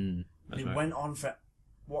afterwards. And it went on for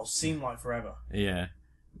what seemed like forever. Yeah.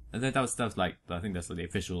 And that was like, I think that's like the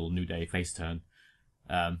official New Day face turn.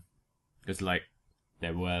 Because like,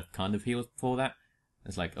 they were kind of healed for that.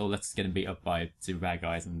 It's like, oh, let's get them beat up by super bad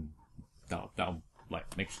guys and that'll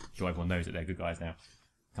like make sure everyone knows that they're good guys now.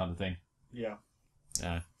 Kind of thing. Yeah.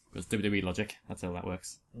 Because WWE logic, that's how that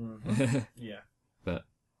works. Mm-hmm. Yeah. But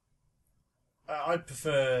I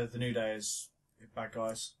prefer the New Day as bad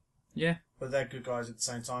guys. Yeah. But they're good guys at the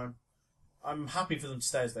same time. I'm happy for them to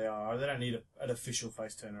stay as they are. They don't need an official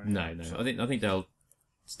face turn or anything. No. So. I think they'll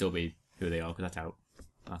still be who they are because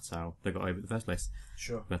that's how they got over in the first place.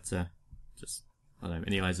 Sure. But just I don't know.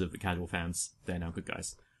 In the eyes of the casual fans, they're now good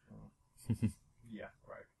guys. Yeah.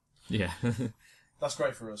 Right. Yeah. That's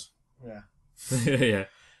great for us. Yeah. Yeah.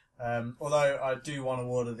 Although I do want to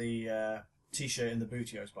order the T-shirt in the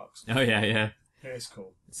Bootios box. Oh yeah. It's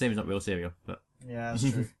cool. Same as not real cereal, but yeah,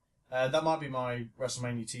 that's true. That might be my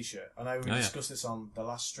WrestleMania T-shirt. I know we discussed this on the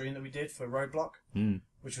last stream that we did for Roadblock,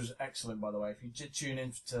 which was excellent, by the way. If you did tune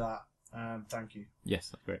in to that, thank you. Yes,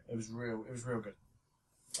 that's great. It was real good.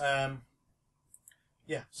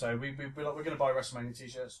 Yeah, so we're going to buy WrestleMania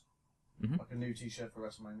T-shirts, like a new T-shirt for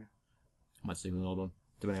WrestleMania. Might see an old one,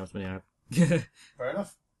 depending how much money I have. Fair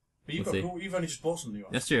enough. But you've only just bought some new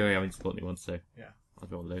ones. That's true. I haven't bought new ones, so yeah, I'll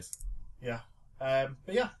do all of those. Yeah.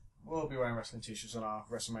 But yeah, we'll be wearing wrestling T-shirts on our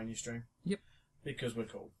WrestleMania stream. Yep. Because we're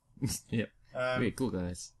cool. Yep. Really cool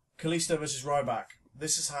guys. Kalisto versus Ryback.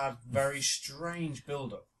 This has had very strange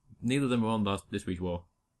build-up. Neither of them were on this week's Raw,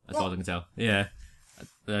 as far as I can tell. Yeah.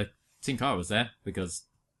 Team Cara was there because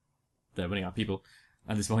they're running out of people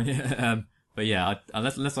at this point. But yeah,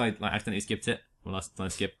 unless I accidentally skipped it, last time I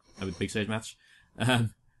skipped a big stage match.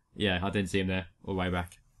 Yeah, I didn't see him there or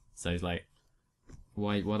Ryback. So it's like,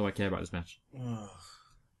 why do I care about this match? Yeah,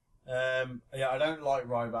 I don't like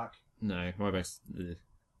Ryback. No, Ryback's...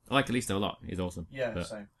 I like Kalisto a lot. He's awesome. Yeah,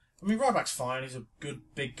 same. I mean, Ryback's fine. He's a good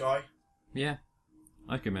big guy. Yeah.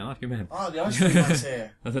 Ice Cream Man. Oh, the Ice Cream Man's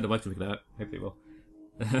here. I think the wife will pick it up. Hopefully it will.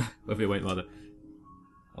 Hopefully it won't, rather.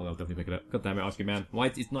 Oh, I'll definitely pick it up. God damn it, Ice Cream Man. Why?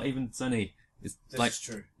 It's not even sunny. This is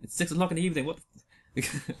true. It's 6 o'clock in the evening. What?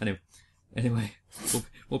 Anyway,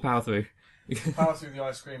 we'll power through. Power through the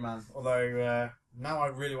Ice Cream Man. Although, now I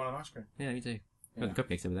really want an ice cream. Yeah, me too. Yeah. Got the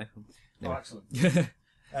cupcakes over there. Anyway. Oh, excellent.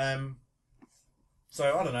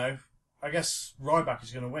 So, I don't know. I guess Ryback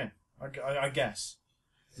is going to win. I guess.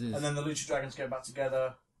 And then the Lucha Dragons get back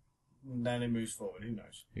together, and then it moves forward. Who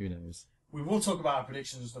knows? Who knows? We will talk about our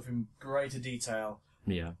predictions and stuff in greater detail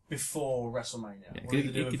before WrestleMania. Yeah, We'll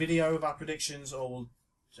either do a video of our predictions, or we'll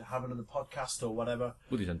have another podcast, or whatever.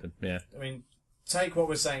 We'll do something. Yeah. I mean, take what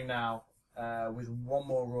we're saying now, with one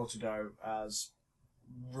more Raw to go, as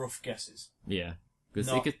rough guesses. Yeah. Because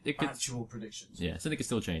not it could, actual predictions. Yeah, something could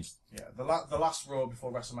still change. Yeah, the last Raw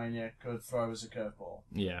before WrestleMania could throw us a curveball.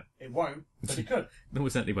 Yeah. It won't, but it could. No,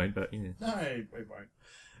 it certainly won't, but yeah. No, it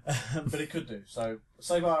won't. But it could do. So,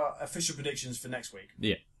 save our official predictions for next week.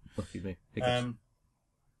 Yeah. Excuse me.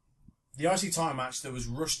 The IC title match that was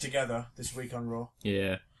rushed together this week on Raw.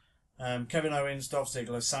 Yeah. Kevin Owens, Dolph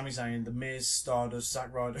Ziggler, Sami Zayn, The Miz, Stardust,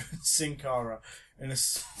 Zack Ryder, and Sin Cara in a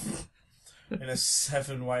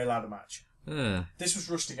 7-way ladder match. This was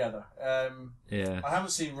rushed together. Yeah. I haven't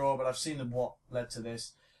seen Raw, but I've seen what led to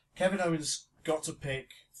this. Kevin Owens got to pick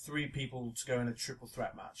 3 people to go in a triple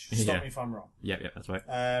threat match. Stop me if I'm wrong. Yeah, that's right.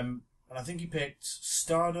 And I think he picked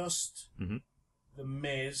Stardust, The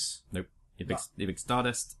Miz. Nope. He picked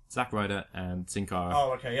Stardust, Zack Ryder, and Sin Cara.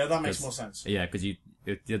 Oh, okay. Yeah, that makes more sense. Yeah, because the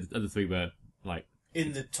other 3 were like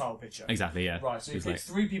in the title picture. Exactly. Yeah. Right. So he picked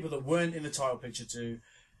 3 people that weren't in the title picture to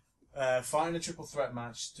fight in a triple threat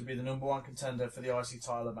match to be the number 1 contender for the IC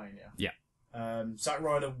title at Mania. Yeah. Zack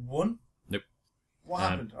Ryder won. Nope. What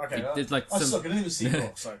happened? Okay. It's like I suck. I didn't even see Raw.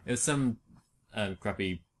 So it was some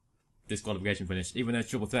crappy disqualification finish. Even though it's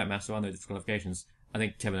triple threat match, there are no disqualifications. I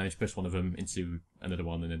think Kevin Owens pushed one of them into another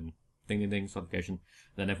one, and then ding disqualification.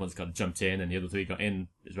 Then everyone's got jumped in, and the other 3 got in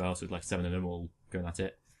as well. So it's like 7 of them all going at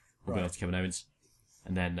it. All going after Kevin Owens.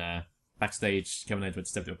 And then backstage, Kevin Owens went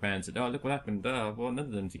to step to a fan and said, "Oh, look what happened. Well, none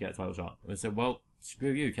of them to get a title shot." And I said, "Well,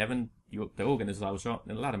 screw you, Kevin. They're all getting a title shot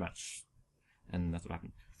in a ladder match." And that's what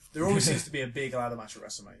happened. There always seems to be a big ladder match at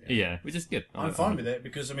WrestleMania. Yeah, which is good. I'm fine with it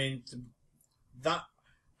because, I mean, that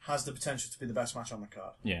has the potential to be the best match on the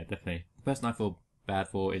card. Yeah, definitely. The person I feel bad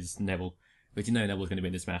for is Neville. But you know Neville's going to be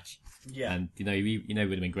in this match. Yeah. And he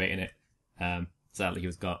would have been great in it. Sadly, he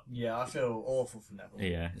was got... Yeah, I feel awful for Neville.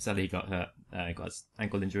 Yeah, sadly he got hurt. Got his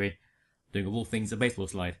ankle injury. Doing of all things a baseball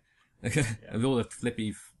slide. With all the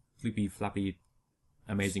flippy, flappy,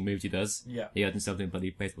 amazing moves he does. Yeah. He hurt himself doing bloody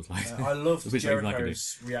baseball slide. I loved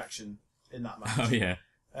Jericho's reaction in that match. Oh, yeah.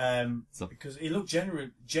 Because he looked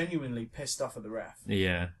genuinely pissed off at the ref.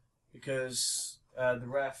 Yeah. Because the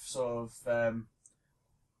ref sort of...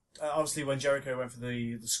 obviously, when Jericho went for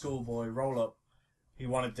the schoolboy roll-up, he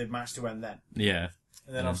wanted the match to end then. Yeah.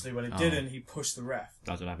 And then, obviously, when it didn't, he pushed the ref.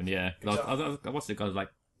 That's what happened, yeah. I watched it, I was like,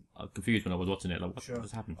 confused when I was watching it. Like, what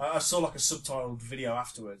just happened? I saw, like, a subtitled video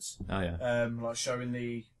afterwards. Oh, yeah. Like, showing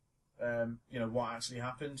the, what actually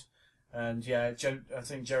happened. And, yeah, I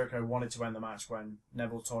think Jericho wanted to end the match when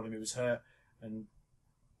Neville told him he was hurt. And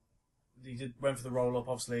he went for the roll-up,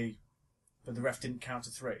 obviously... But the ref didn't count to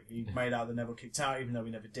 3. He made out that Neville kicked out, even though he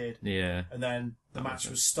never did. Yeah. And then the match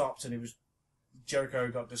was stopped, and Jericho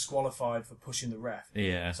got disqualified for pushing the ref.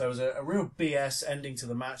 Yeah. So it was a real BS ending to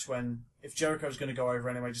the match when, if Jericho was going to go over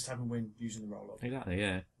anyway, just have him win using the roll-up. Exactly,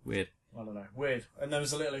 yeah. Weird. I don't know. Weird. And there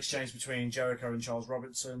was a little exchange between Jericho and Charles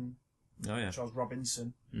Robinson. Oh, yeah. Charles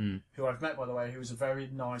Robinson, who I've met, by the way, who was a very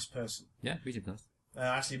nice person. Yeah, really nice.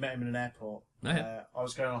 I actually met him in an airport. Oh, yeah. I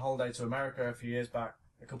was going on holiday to America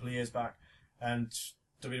a couple of years back. And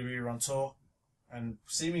WWE were on tour, and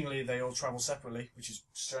seemingly they all travel separately, which is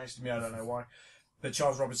strange to me, I don't know why. But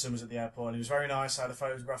Charles Robinson was at the airport, and he was very nice, had a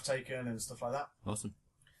photograph taken and stuff like that. Awesome.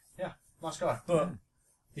 Yeah, nice guy. But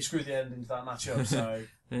he screwed the ending to that match up, so...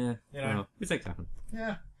 Yeah, well, mistakes happen.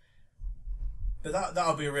 Yeah. But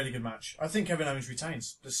that'll be a really good match. I think Kevin Owens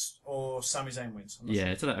retains, or Sami Zayn wins. Yeah,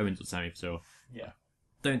 it's either Owens or Sami, so... Yeah.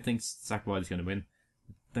 Don't think Zack Ryder's going to win.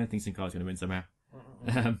 Don't think Sin Cara's going to win somehow.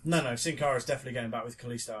 No, Sin Cara is definitely getting back with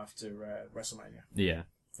Kalisto after WrestleMania. Yeah.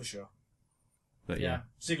 For sure. But yeah.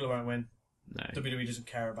 Ziggler won't win. No. WWE doesn't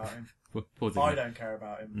care about him. Poor I don't care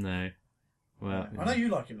about him. No. Well, I know you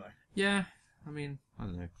like him, though. Yeah. I mean, I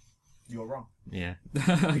don't know. You're wrong. Yeah.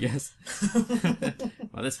 I guess.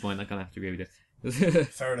 Well, at this point, I'm going to have to agree with you.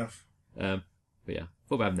 Fair enough. But yeah.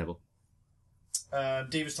 What about Neville?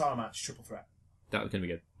 Divas title match, triple threat. That was going to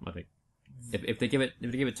be good, I think. If they give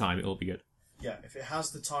it time, it'll be good. Yeah, if it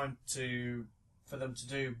has the time for them to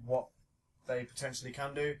do what they potentially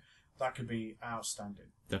can do, that could be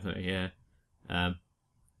outstanding. Definitely, yeah. I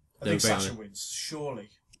think Sasha wins, surely.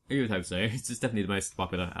 You would hope so. It's just definitely the most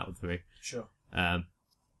popular out of the 3. Sure.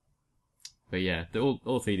 But yeah,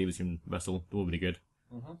 all 3 divas can wrestle. They're all really good.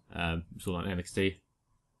 Saw that in NXT.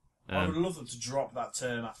 I would love them to drop that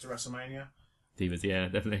term after WrestleMania. Divas, yeah,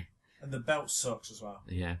 definitely. And the belt sucks as well.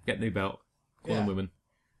 Yeah, get a new belt. Call them women.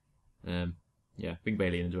 Yeah, bring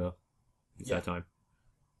Bailey in as well. It's their time.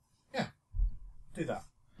 Yeah, do that.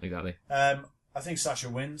 Exactly. I think Sasha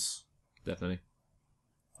wins. Definitely.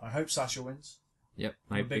 I hope Sasha wins. Yep.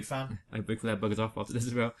 I'm a big fan. I hope Big Flair buggers off after this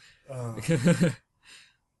as well. Oh.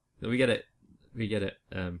 So we get it. We get it.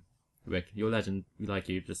 Rick, you're a legend. We like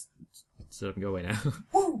you. Just shut up and go away now.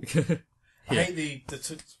 Woo! Yeah. I hate the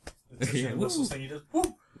touching muscles thing he does.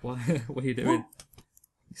 Woo! What are you doing? Woo!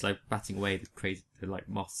 He's like batting away the like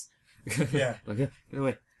moss. Yeah. Like, get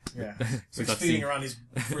away. Yeah. So He's he's feeling around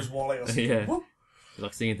for his wallet or something. Yeah. Woo! He's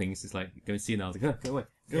like seeing things. It's like going to see now. Like, go away.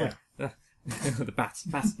 Go Yeah. away. The bats.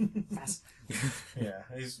 Bats. Yeah.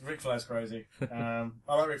 Ric Flair's crazy. I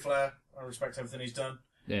like Ric Flair. I respect everything he's done.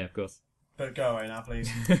 Yeah, of course. But go away now, please.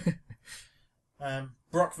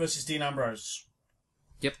 Brock versus Dean Ambrose.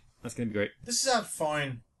 Yep, that's going to be great. This has had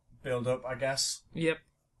fine build-up, I guess. Yep.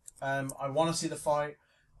 I want to see the fight.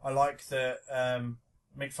 I like that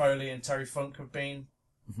Mick Foley and Terry Funk have been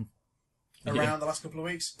around the last couple of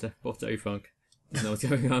weeks. Poor Terry Funk. You know what's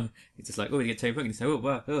going on. He's just like, oh, you get Terry Funk. And he's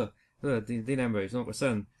like, Dean Ambrose, not my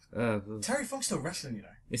son. Terry Funk's still wrestling, you know.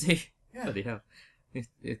 Is he? Yeah. Bloody hell.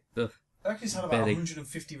 I reckon he's had about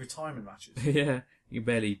 150 retirement matches. Yeah, you can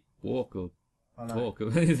barely walk or I know. talk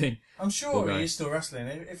or anything. I'm sure he is still wrestling.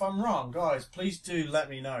 If I'm wrong, guys, please do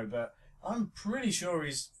let me know. But I'm pretty sure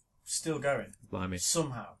he's still going. Blimey.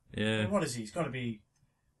 Somehow. Yeah. I mean, what is he? He's got to be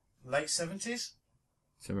late 70s?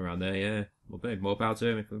 Somewhere around there, yeah. Well, more power to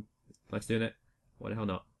him if he likes doing it. Why the hell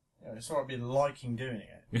not? Yeah, it's alright being liking doing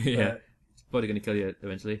it. Yeah. It's probably going to kill you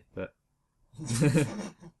eventually, but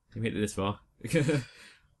you made it this far.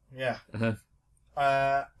 Yeah.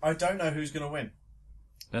 I don't know who's going to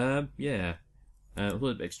win. Yeah. A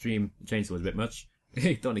little bit extreme. The chainsaw was a bit much.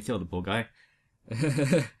 He don't want to kill the poor guy.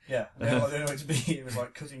 Yeah. The only way to be it was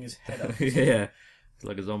like cutting his head off. Yeah. It's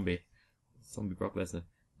like a zombie. Zombie Brock Lesnar.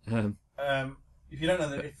 If you don't know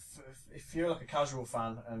that, if you're like a casual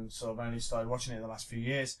fan and sort of only started watching it in the last few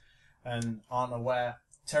years and aren't aware,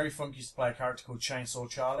 Terry Funk used to play a character called Chainsaw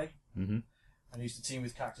Charlie, and he used to team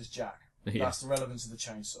with Cactus Jack. Yeah. That's the relevance of the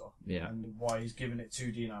chainsaw, and why he's giving it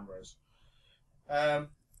to Dean Ambrose. I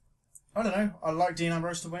don't know. I like Dean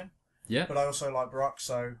Ambrose to win. Yeah. But I also like Brock,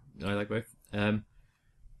 so I like both. It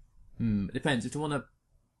depends. If you want to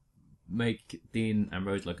make Dean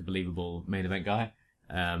Ambrose like a believable main event guy,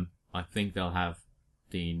 I think they'll have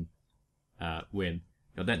Dean win.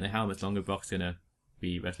 I don't know how much longer Brock's gonna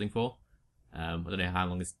be wrestling for. I don't know how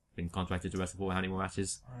long he's been contracted to wrestle for. How many more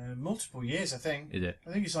matches? Multiple years, I think. Is it?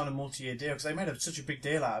 I think he's on a multi-year deal because they made such a big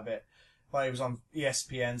deal out of it. Like he was on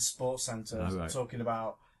ESPN Sports Center talking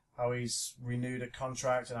about how he's renewed a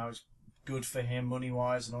contract and how it's good for him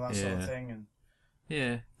money-wise and all that sort of thing. And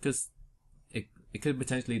yeah, because it could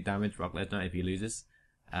potentially damage Brock Lesnar if he loses.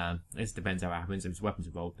 It just depends how it happens. If there's weapons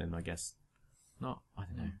involved, then I guess not. I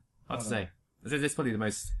don't know. Hard to say. It's probably the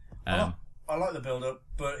most. I like the build-up,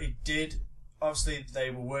 but it did. Obviously,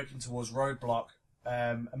 they were working towards Roadblock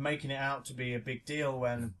and making it out to be a big deal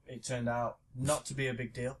when it turned out not to be a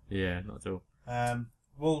big deal. Yeah, not at all.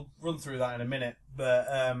 We'll run through that in a minute, but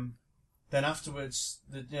then afterwards,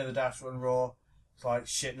 the day after on Raw, it's like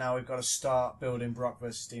shit. Now we've got to start building Brock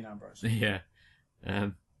versus Dean Ambrose. Yeah,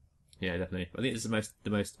 yeah, definitely. I think it's the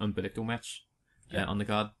most unpredictable match on the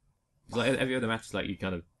card. It's like every other match, like you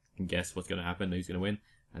kind of can guess what's going to happen, who's going to win,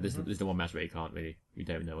 and this is the one match where you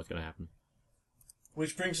don't know what's going to happen.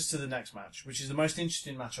 Which brings us to the next match, which is the most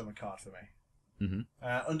interesting match on the card for me.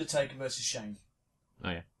 Undertaker versus Shane.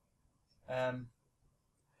 Oh yeah.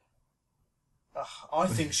 I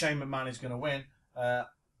think Shane McMahon is going to win.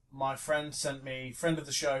 My friend of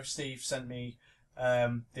the show, Steve, sent me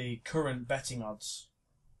the current betting odds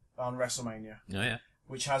on Wrestlemania. Oh yeah.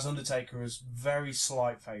 Which has Undertaker as very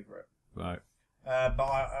slight favourite. Right. But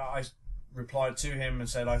I replied to him and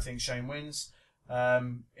said I think Shane wins.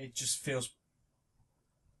 It just feels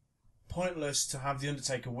pointless to have the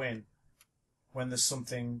Undertaker win when there's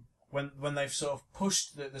something when they've sort of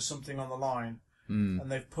pushed that there's something on the line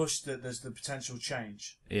and they've pushed that there's the potential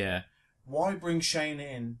change. Yeah. Why bring Shane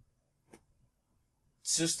in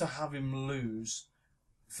just to have him lose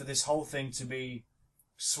for this whole thing to be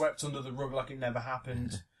swept under the rug like it never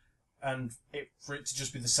happened and for it to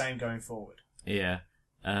just be the same going forward? Yeah.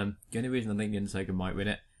 The only reason I think the Undertaker might win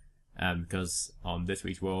it because on this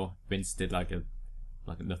week's Raw, Vince did like a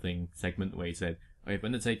nothing segment where he said, oh, if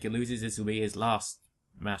Undertaker loses, this will be his last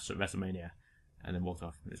match at WrestleMania, and then walked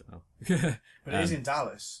off. But it is in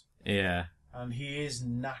Dallas. Yeah. And he is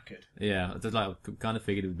knackered. Yeah, I kind of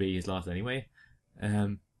figured it would be his last anyway.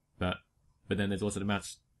 But then there's also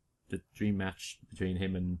the dream match between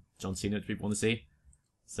him and John Cena that people want to see.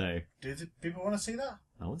 So. Do people want to see that?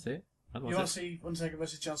 I want to see it. You want to see Undertaker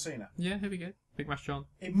versus John Cena? Yeah, here we go. Big match, John.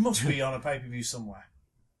 It must be on a pay-per-view somewhere.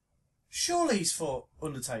 Surely he's fought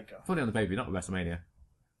Undertaker. Fully on the pay-per-view, not WrestleMania.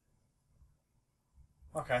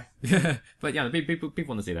 Okay. But yeah, people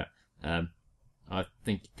want to see that. I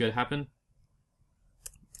think it could happen.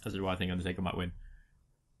 That's why I think Undertaker might win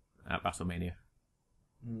at WrestleMania.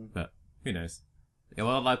 But who knows? Yeah,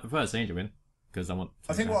 well, I prefer Zayn to win because I want.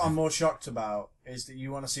 I think what I'm more shocked about is that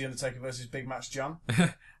you want to see Undertaker versus Big Match John.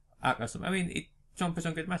 At WrestleMania, I mean, John puts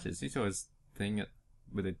on good matches. He saw his thing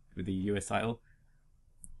with the US title.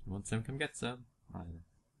 You want some? Come get some. I don't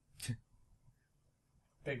know.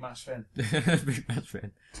 Big Match Finn. Big Match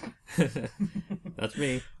Finn. That's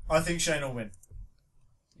me. I think Shane will win.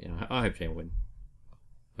 Yeah, I hope Shane will win.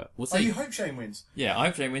 But we'll see. Oh, you hope Shane wins? Yeah, I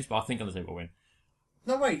hope Shane wins, but I think Undertaker will win.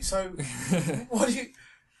 No, wait. So, what do you?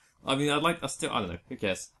 I mean, I don't know. Who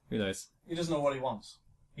cares? Who knows? He doesn't know what he wants.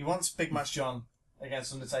 He wants Big Match John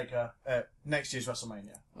against Undertaker at next year's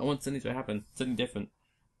WrestleMania. I want something to happen. Something different.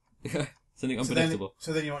 Something unpredictable.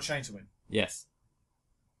 So then you want Shane to win? Yes.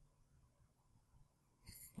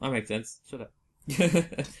 That makes sense. Shut up.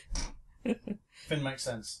 Finn makes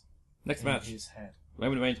sense. Next in match. His head.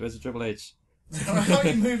 Roman Reigns versus Triple H. How are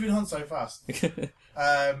you moving on so fast?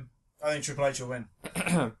 I think Triple H will win.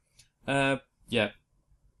 Yeah.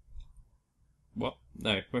 What?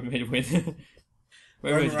 No, Roman Reigns will win.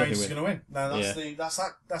 Roman Reigns is going to win. No, Yeah. that's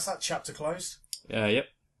that chapter closed. Yep.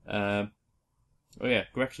 Oh yeah,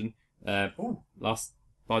 correction. Ooh. Last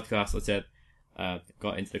podcast I said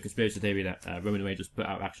got into the conspiracy theory that Roman Reigns was put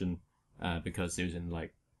out of action because he was in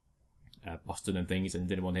like Boston and things and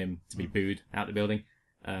didn't want him to be booed out the building.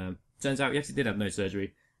 Turns out he actually did have no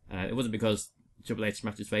surgery. It wasn't because Triple H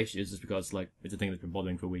smashed his face, it was just because like it's a thing that's been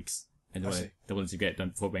bothering for weeks. And they wanted to get it done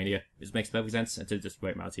before Mania. It makes perfect sense and to just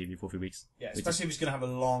wait him out of TV for 3 weeks. Yeah, especially if he's going to have a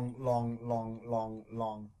long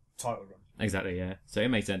title run. Exactly, yeah. So it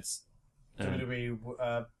makes sense. WWE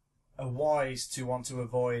are wise to want to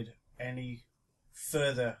avoid any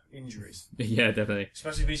further injuries. Yeah, definitely.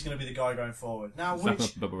 Especially if he's going to be the guy going forward. Now,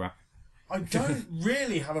 which bubble wrap. I don't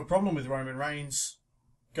really have a problem with Roman Reigns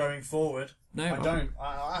going forward. No, I don't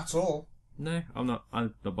at all. No, I'm not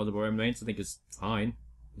bothered by Roman Reigns. I think it's fine.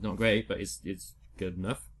 It's not great, but it's good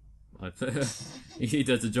enough. He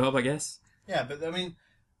does the job, I guess. Yeah, but I mean,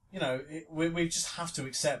 you know, we just have to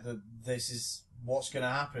accept that this is what's going to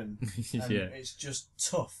happen. And Yeah. It's just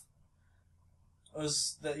tough.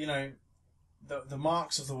 As that, you know, the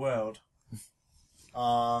marks of the world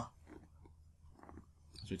are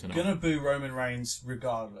going to boo Roman Reigns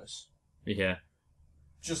regardless. Yeah.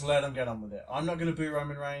 Just let them get on with it. I'm not going to boo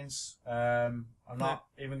Roman Reigns. I'm not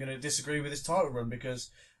even going to disagree with his title run because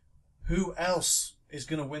who else is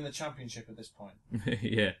going to win the championship at this point?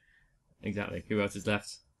 Yeah, exactly. Who else is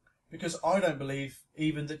left? Because I don't believe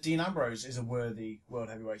even that Dean Ambrose is a worthy World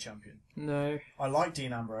Heavyweight Champion. No. I like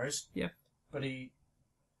Dean Ambrose. Yeah. But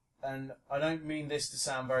and I don't mean this to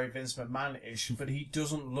sound very Vince McMahon-ish, but he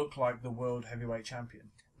doesn't look like the World Heavyweight Champion.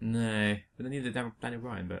 No. But they needed Daniel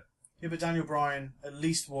Bryan, but... Yeah, but Daniel Bryan at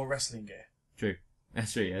least wore wrestling gear. True.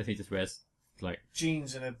 That's true, yeah. He just wears, like...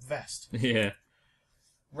 jeans and a vest. Yeah.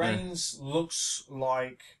 Reigns looks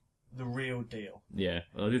like the real deal. Yeah.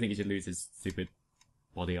 Well, I do think he should lose his stupid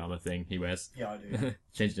body armor thing he wears. Yeah, I do. Yeah.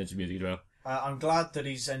 Change it into music as well. I'm glad that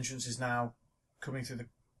his entrance is now coming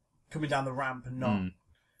down the ramp and not...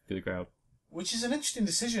 To the crowd. Which is an interesting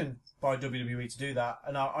decision by WWE to do that.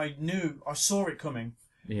 And I saw it coming.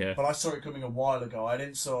 Yeah. But I saw it coming a while ago. I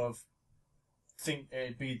didn't sort of think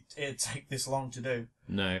it'd take this long to do.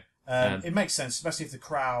 No. It makes sense, especially if the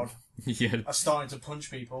crowd Yeah. are starting to punch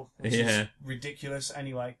people, which is ridiculous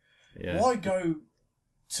anyway. Yeah. Why go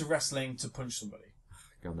to wrestling to punch somebody?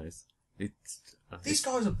 God knows. These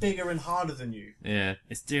guys are bigger and harder than you. Yeah.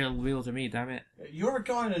 It's still real to me, damn it. You're a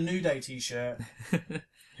guy in a New Day t-shirt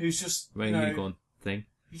who's just, Wearing unicorn thing.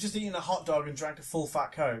 you're just eating a hot dog and drank a full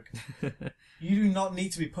fat Coke. You do not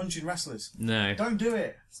need to be punching wrestlers. No. Don't do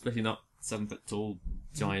it. Especially not 7 foot tall,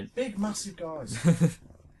 giant. Big, massive guys.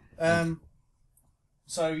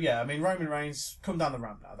 So, yeah, I mean, Roman Reigns, come down the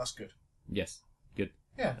ramp now. That's good. Yes. Good.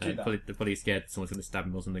 Yeah, do that. They're probably scared someone's going to stab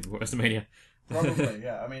him or something before WrestleMania. Probably,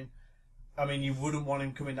 yeah. I mean, you wouldn't want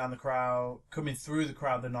him coming through the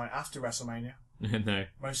crowd the night after WrestleMania. No.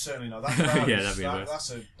 Most certainly not. That crowd Yeah, that'd be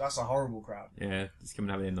worse. that's a horrible crowd. Yeah, just coming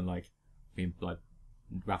out in and like being like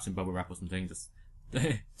wrapped in bubble wrap or something, just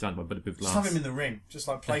trying to bulletproof glass. Just have him in the ring. Just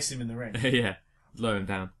like place him in the ring. Yeah, lower him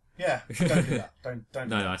down. Yeah, but don't do that. Don't. Do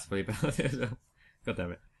No, that. that's pretty bad. God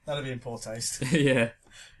damn it. That'd be in poor taste. Yeah.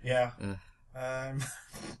 Yeah.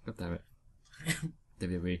 God damn it.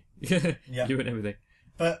 WWE. Yeah. You and everything.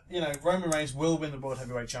 But you know, Roman Reigns will win the World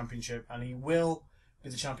Heavyweight Championship, and he will be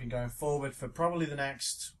the champion going forward for probably the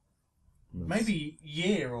next maybe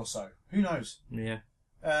year or so. Who knows? Yeah.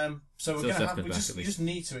 So we're So gonna Seth have. goes back, at You least. just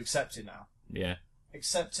need to accept it now. Yeah.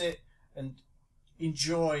 accept it, and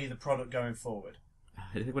enjoy the product going forward.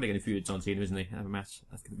 They're probably going to feud with John Cena, isn't he? Have a match.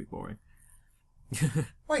 That's going to be boring.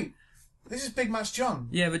 Wait, this is Big Match John.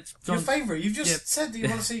 Yeah, but John... Your favourite. You've just said that you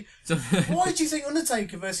want to see... Why do you think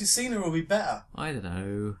Undertaker versus Cena will be better? I don't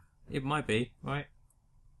know. It might be, right?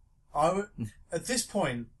 At this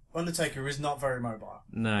point, Undertaker is not very mobile.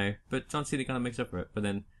 No, but John Cena kind of makes up for it. But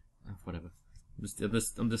then, whatever.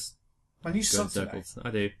 I'm just Man, you going suck in circles.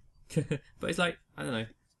 I do. But it's like, I don't know.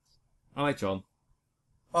 I like John.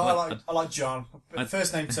 Oh, I like John.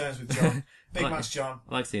 First name turns with John. Big Match John.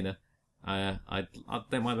 I like Cena. I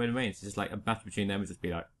don't mind Roman Reigns. It's just like a battle between them would just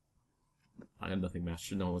be like, I have nothing match.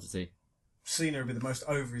 No one wants to see. Cena would be the most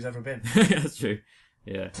over he's ever been. That's true.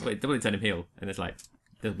 Yeah, but they'll turn him heel, and it's like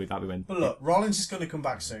they'll be happy when. But look, Rollins is going to come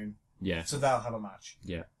back soon. Yeah. So they'll have a match.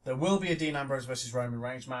 Yeah. There will be a Dean Ambrose versus Roman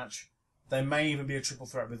Reigns match. There may even be a triple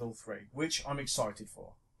threat with all three, which I'm excited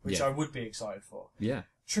for. I would be excited for. Yeah.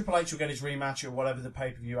 Triple H will get his rematch at whatever the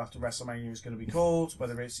pay-per-view after WrestleMania is going to be called,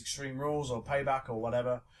 whether it's Extreme Rules or Payback or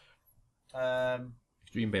whatever.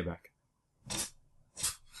 Extreme Payback.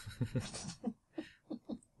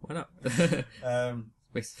 Why not?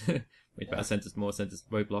 Wait, better sentence, more sentence,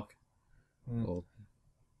 Roadblock. Or...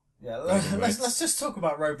 Yeah, let's just talk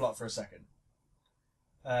about Roadblock for a second.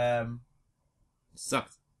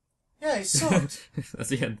 Sucked. Yeah, it sucked. That's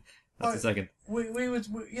the end. That's the second. We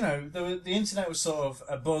the internet was sort of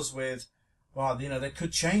abuzz with, well, they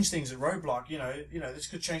could change things at Roadblock. This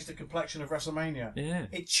could change the complexion of WrestleMania. Yeah.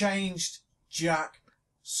 It changed jack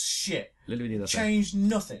shit. Literally nothing. Changed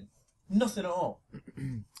nothing. Nothing at all.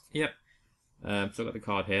 Yep. So I've got the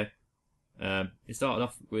card here. It started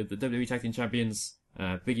off with the WWE Tag Team Champions,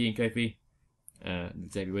 Big E and Kofi,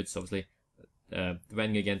 Xavier Woods, obviously,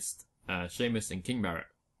 defending against Sheamus and King Barrett.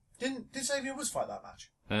 Did Xavier Woods fight that match?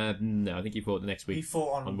 No, I think he fought the next week. He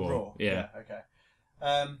fought on Raw. Yeah. Okay.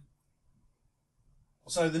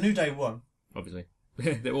 So the New Day won. Obviously.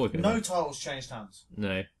 They're always going to win. Titles changed hands.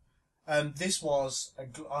 No. This was...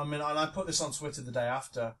 and I put this on Twitter the day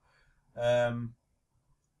after.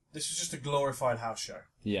 This was just a glorified house show.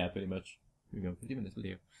 Yeah, pretty much. We've got 50 minutes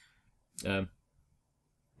video.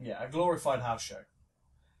 Yeah, a glorified house show.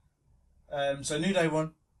 So New Day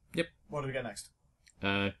won. Yep. What do we get next?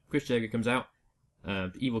 Chris Jericho comes out.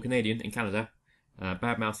 The Evil Canadian in Canada.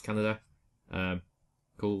 Bad Mouse Canada.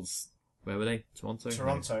 Calls... Where were they? Toronto?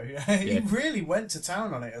 Toronto, yeah. He really went to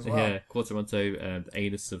town on it as well. Yeah, called Toronto the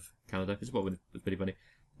anus of Canada. It's what was pretty funny.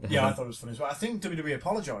 Yeah, I thought it was funny as well. I think WWE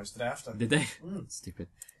apologised the day after. Did they? Stupid.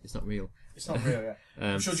 It's not real. It's not real,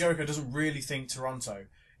 yeah. I'm sure Jericho doesn't really think Toronto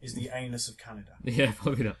is the anus of Canada. Yeah,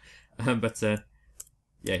 probably not. But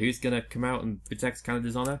who's going to come out and protect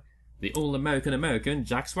Canada's honour? The all-American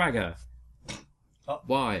Jack Swagger. Oh.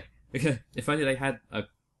 Why? If only they had a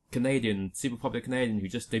Canadian, super popular Canadian who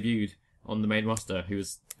just debuted on the main roster, who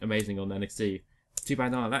was amazing on NXT. Too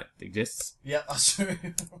bad none of that exists. Yeah, that's true.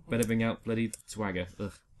 Better bring out bloody Swagger.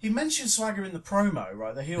 Ugh. He mentioned Swagger in the promo,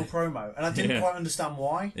 right? The heel promo, and I didn't quite understand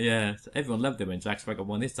why. Yeah, so everyone loved him when Jack Swagger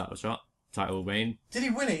won his title reign. Did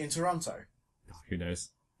he win it in Toronto? Oh, who knows?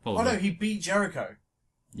 Probably. Oh no, he beat Jericho.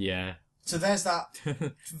 Yeah. So there's that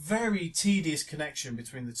very tedious connection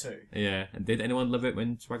between the two. Yeah, and did anyone love it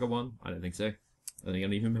when Swagger won? I don't think so. I don't think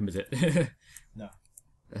anyone even remembers it. No.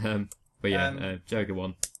 But yeah, Jericho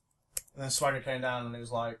won. And then Swagger came down and it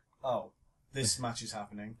was like, oh, this match is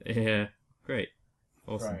happening. Yeah, great.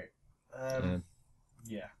 Awesome. Great.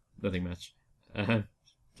 Yeah. Nothing match.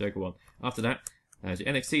 Jericho won. After that, the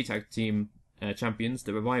NXT Tag Team Champions,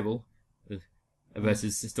 The Revival,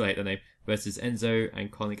 versus, still hate the name, versus Enzo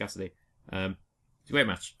and Colin Cassidy. It's a great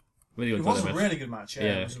match. Really good it was a really good match,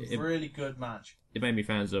 yeah. It was a really good match. It made me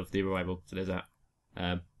fans of The Revival, so there's that.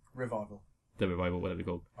 Revival. The Revival, whatever they're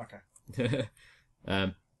called. Okay.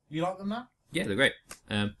 You like them now? Yeah, they're great.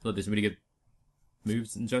 Thought did some really good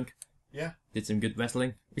moves and junk. Yeah. Did some good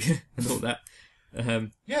wrestling and all that.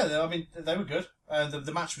 Yeah, I mean, they were good.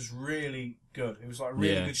 The match was really good. It was like a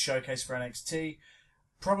really good showcase for NXT.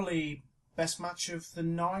 Probably best match of the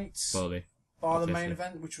night. Probably. Bar the main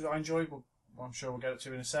event, which I enjoyed. Well, I'm sure we'll get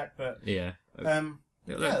to in a sec, but... Yeah. Yeah,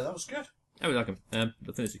 that was good. I really like them.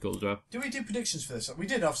 The finish is cool as well. Did we do predictions for this? We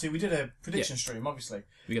did, obviously. We did a prediction stream, obviously.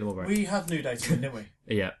 We got them all right. We had New Day to win, didn't we?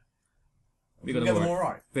 Yeah. We got them all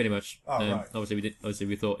right. Pretty much. Oh, right. Obviously,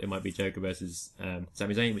 we thought it might be Joker versus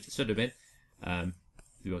Sami Zayn, which it should have been.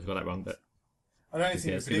 We also got that wrong, but... I don't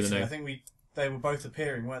think we predicted. I think they were both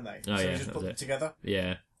appearing, weren't they? Oh, so yeah, we just put them together.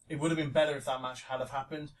 Yeah. It would have been better if that match had have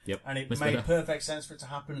happened. Yep. And it made perfect sense for it to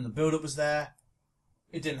happen, and the build-up was there.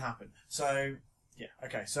 It didn't happen. So, yeah,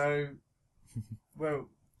 okay. So, well,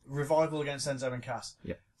 Revival against Enzo and Cass.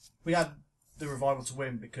 Yeah. We had the Revival to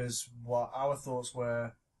win because what our thoughts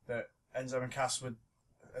were that Enzo and Cass would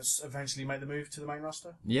eventually make the move to the main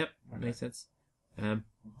roster. Yep, makes sense. It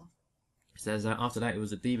says after that it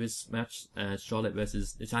was a Divas match, Charlotte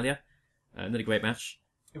versus Natalia. Another great match.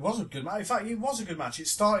 It was a good match. In fact, it was a good match. It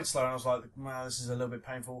started slow and I was like, man, this is a little bit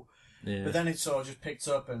painful. Yeah. But then it sort of just picked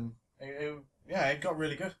up and it got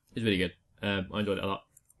really good. It's really good. I enjoyed it a lot.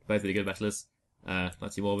 Both really good wrestlers.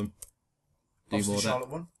 Let's see more of them. Obviously more of that. Charlotte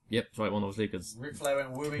won. Yep, Charlotte won obviously because Ric Flair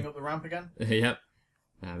went wooing up the ramp again. yep.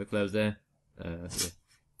 Ric Flair was there. Yeah.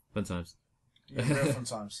 Fun times. Yeah, real fun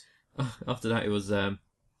times. After that, it was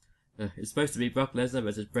it's supposed to be Brock Lesnar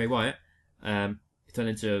versus Bray Wyatt. It turned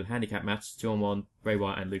into a handicap match, 2-on-1, Bray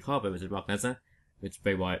Wyatt and Luke Harper versus Brock Lesnar, which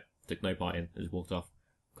Bray Wyatt took no part in and just walked off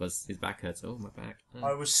because his back hurts. Oh, my back. Oh.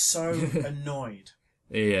 I was so annoyed.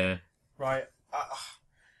 Yeah. Right.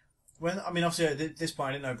 Obviously at this point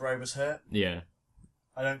I didn't know Bray was hurt. Yeah.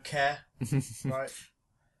 I don't care. Right.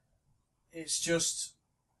 It's just.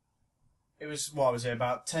 It was, what was it,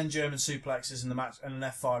 about 10 German suplexes in the match and an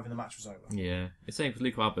F5 and the match was over. Yeah. It's saying because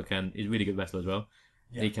Luke Harper he's a really good wrestler as well.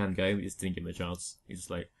 Yeah. He can go, he just didn't give him a chance. He's just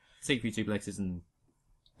like, take 3 suplexes and...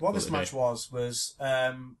 What this match was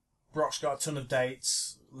Brock's got a ton of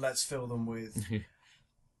dates, let's fill them with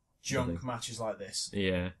junk matches like this.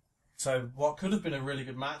 Yeah. So what could have been a really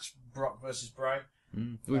good match, Brock versus Bray.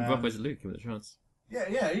 Brock versus Luke, give it a chance.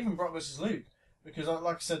 Yeah, even Brock versus Luke. Because,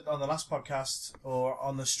 like I said on the last podcast, or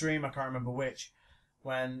on the stream, I can't remember which,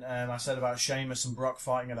 when I said about Sheamus and Brock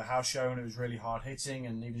fighting at a house show and it was really hard hitting,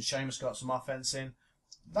 and even Sheamus got some offense in.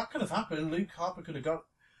 That could have happened. Luke Harper could have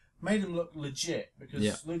made him look legit,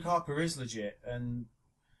 because Luke Harper is legit, and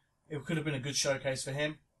it could have been a good showcase for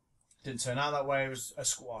him. Didn't turn out that way. It was a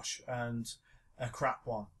squash, and a crap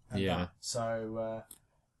one. So,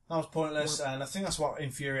 that was pointless, and I think that's what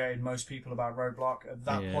infuriated most people about Roadblock. At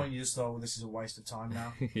that point, you just thought, well, this is a waste of time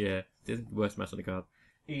now. Yeah, the worst match on the card.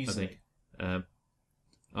 Easily. I think.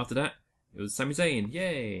 After that, it was Sami Zayn,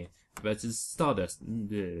 yay, versus Stardust.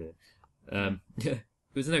 It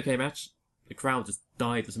was an okay match. The crowd just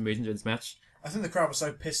died for some reason during this match. I think the crowd was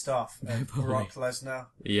so pissed off at Brock Lesnar.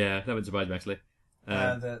 Yeah, that would surprise me, actually.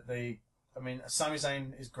 Sami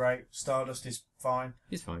Zayn is great. Stardust is fine.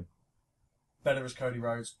 He's fine. Better as Cody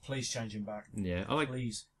Rhodes. Please change him back. Yeah,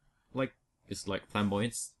 please. It's like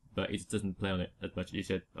flamboyance, but he just doesn't play on it as much as he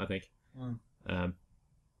should, I think.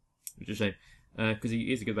 Which is a shame. Because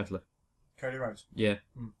he is a good wrestler. Cody Rhodes? Yeah.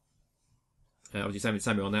 Obviously,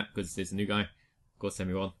 Sammy won that because he's a new guy. Of course,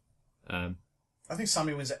 Sammy won. I think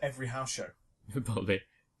Sammy wins at every house show. Probably.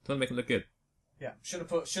 Trying to make him look good. Yeah. Should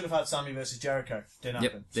have had Sammy versus Jericho. Didn't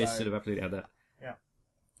happen. They should have absolutely had that. Yeah.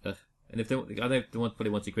 And if I don't probably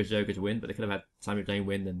wanted Chris Jericho to win, but they could have had Sami Zayn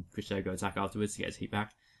win and Chris Jericho attack afterwards to get his heat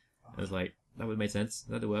back. I was like, that would have made sense.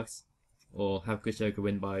 That works. Or have Chris Jericho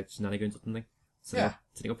win by shenanigans or something. So,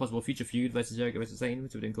 setting a possible future feud versus Jericho versus Zayn,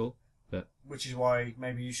 which would have been cool. But which is why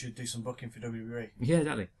maybe you should do some booking for WWE. Yeah,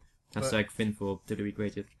 exactly. Hashtag Finn for WWE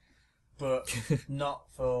Creative. But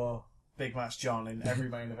not for Big Match John in every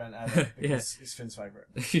main event ever, because it's Finn's favourite.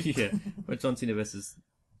 Yeah. But John Cena versus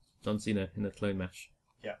John Cena in a clone match.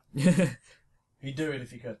 Yeah. He'd do it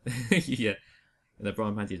if he could. Yeah. In a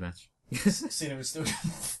Brian Panties match. Cena would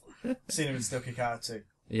still kick out too.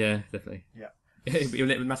 Yeah, definitely. Yeah.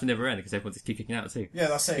 The match would never end because everyone just keep kicking out too. Yeah,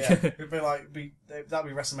 that'd be that'd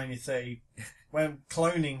be WrestleMania 30 when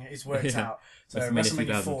cloning is worked out. So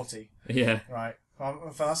WrestleMania 40. Yeah. Right.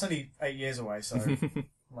 That's only 8 years away, so I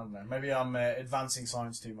don't know. Maybe I'm advancing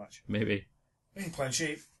science too much. Maybe. We can clone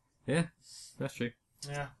sheep. Yeah, that's true.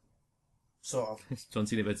 Yeah. Sort of. John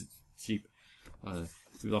Cena versus sheep.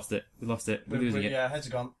 We lost it. We're losing it. Yeah, heads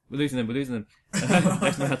are gone. We're losing them.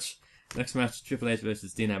 Next match. Triple H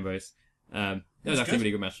versus Dean Ambrose. That was actually a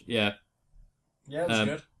really good match. Yeah. Yeah, it was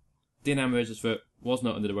good. Dean Ambrose's foot was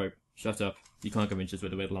not under the rope. Shut up. You can't come inches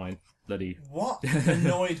with the red line. Bloody. What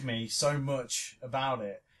annoyed me so much about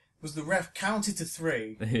it was the ref counted to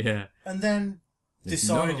 3. Yeah. And then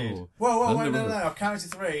decided, whoa, wait, no, I've counted to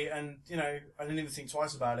 3, and, I didn't even think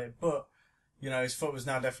twice about it, but, his foot was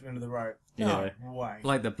now definitely under the rope. No way.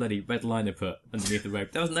 Like the bloody red line they put underneath the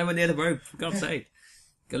rope. That was nowhere near the rope, for God's sake.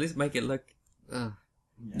 At least make it look...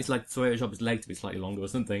 It's like Photoshop his leg to be slightly longer or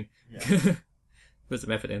something. Yeah. Put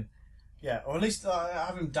some effort in. Yeah, or at least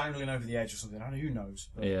have him dangling over the edge or something. I don't know, who knows.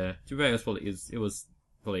 But... Yeah, to be honest, it was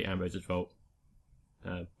probably Ambrose's fault.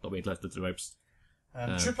 Not being left to the ropes.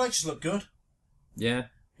 Triple H just looked good. Yeah.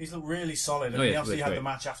 He's looked really solid. And he obviously had the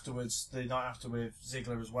match afterwards, the night after with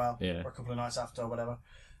Ziggler as well. Yeah. Or a couple of nights after or whatever.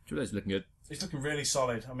 Triple H is looking good. He's looking really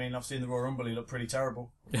solid. I mean, obviously in the Royal Rumble he looked pretty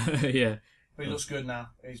terrible. Yeah. But he looks good now.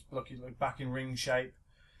 He's back in ring shape.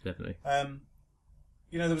 Definitely.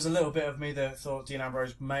 there was a little bit of me that thought Dean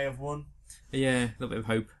Ambrose may have won. Yeah, a little bit of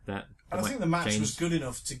hope that. And I think the match was good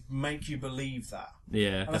enough to make you believe that.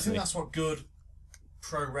 Yeah, and I think that's what good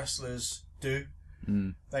pro wrestlers do.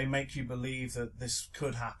 They make you believe that this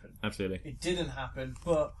could happen. Absolutely. It didn't happen,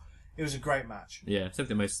 but it was a great match. Yeah, it's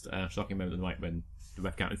the most shocking moment of the night when the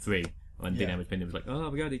ref counted 3, when Dean Ambrose pinned him. It was like,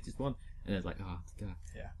 oh my god, he just won. And it was like, oh god.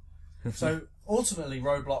 Yeah. So ultimately,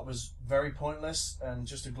 Roadblock was very pointless and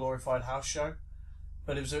just a glorified house show.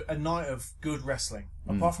 But it was a night of good wrestling.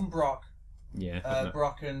 Apart from Brock. Yeah.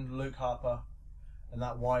 Brock and Luke Harper and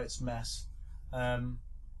that Wyatt's mess. It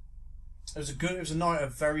was a night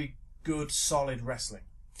of very good, solid wrestling.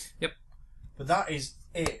 Yep. But that is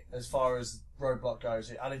it as far as Roadblock goes.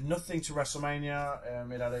 It added nothing to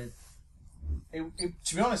WrestleMania.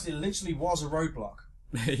 To be honest, it literally was a roadblock.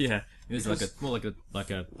 Yeah, it was more like a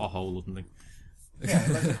pothole or something. Yeah,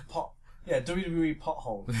 like a pot. Yeah, WWE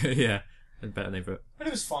pothole. Yeah, that's a better name for it. But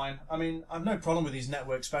it was fine. I mean, I've no problem with these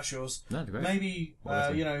network specials. No, they're great. Maybe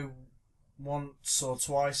once or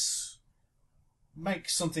twice, make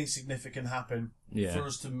something significant happen for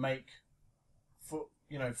us to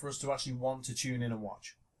for us to actually want to tune in and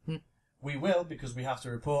watch. We will, because we have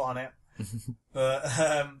to report on it. But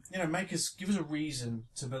give us a reason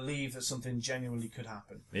to believe that something genuinely could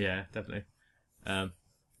happen. Yeah, definitely.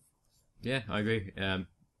 Yeah, I agree.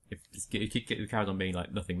 If you keep the carried on being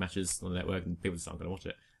like nothing matches on the network, and people just aren't going to watch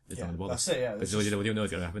it. It's not going to bother. That's it. Yeah, because we don't know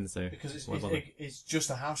what's going to happen. So because it's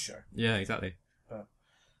just a house show. Yeah, exactly. But,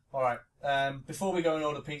 all right. Before we go and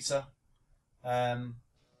order pizza, go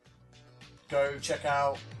check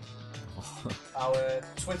out our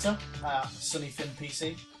Twitter at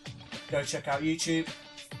SonnyFinPC. Go check out YouTube.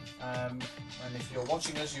 And if you're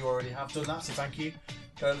watching us, you already have done that, so thank you.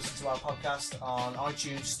 Go listen to our podcast on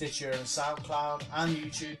iTunes, Stitcher, and SoundCloud, and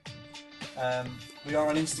YouTube. We are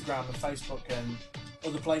on Instagram and Facebook and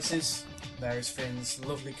other places. There is Finn's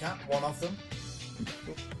lovely cat, one of them.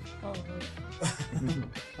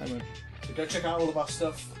 So go check out all of our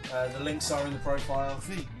stuff. The links are in the profile.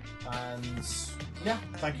 And yeah,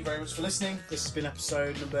 thank you very much for listening. This has been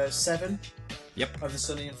episode number 7 of the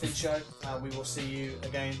Sonny and Finn Show. And we will see you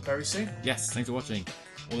again very soon. Yes, thanks for watching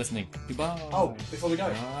or listening. Goodbye. Oh, before we go,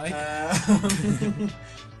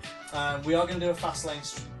 we are going to do a fast lane.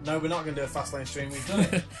 No, we're not going to do a fast lane stream. We've done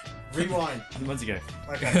it. Rewind. Months ago.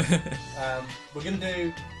 Okay. We're going to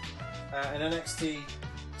do an NXT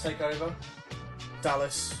Takeover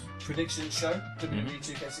Dallas prediction show, WWE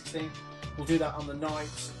 2K16. We'll do that on the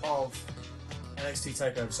night of NXT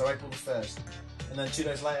Takeover, so April the 1st. And then 2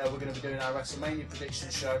 days later, we're going to be doing our WrestleMania prediction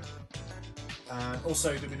show. And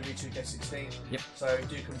also WWE 2K16. Yep. So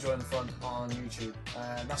do come join the fun on YouTube.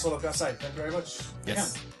 And that's all I've got to say. Thank you very much.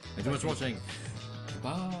 Yes. Thank you very much for watching.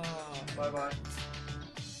 Bye. Bye bye.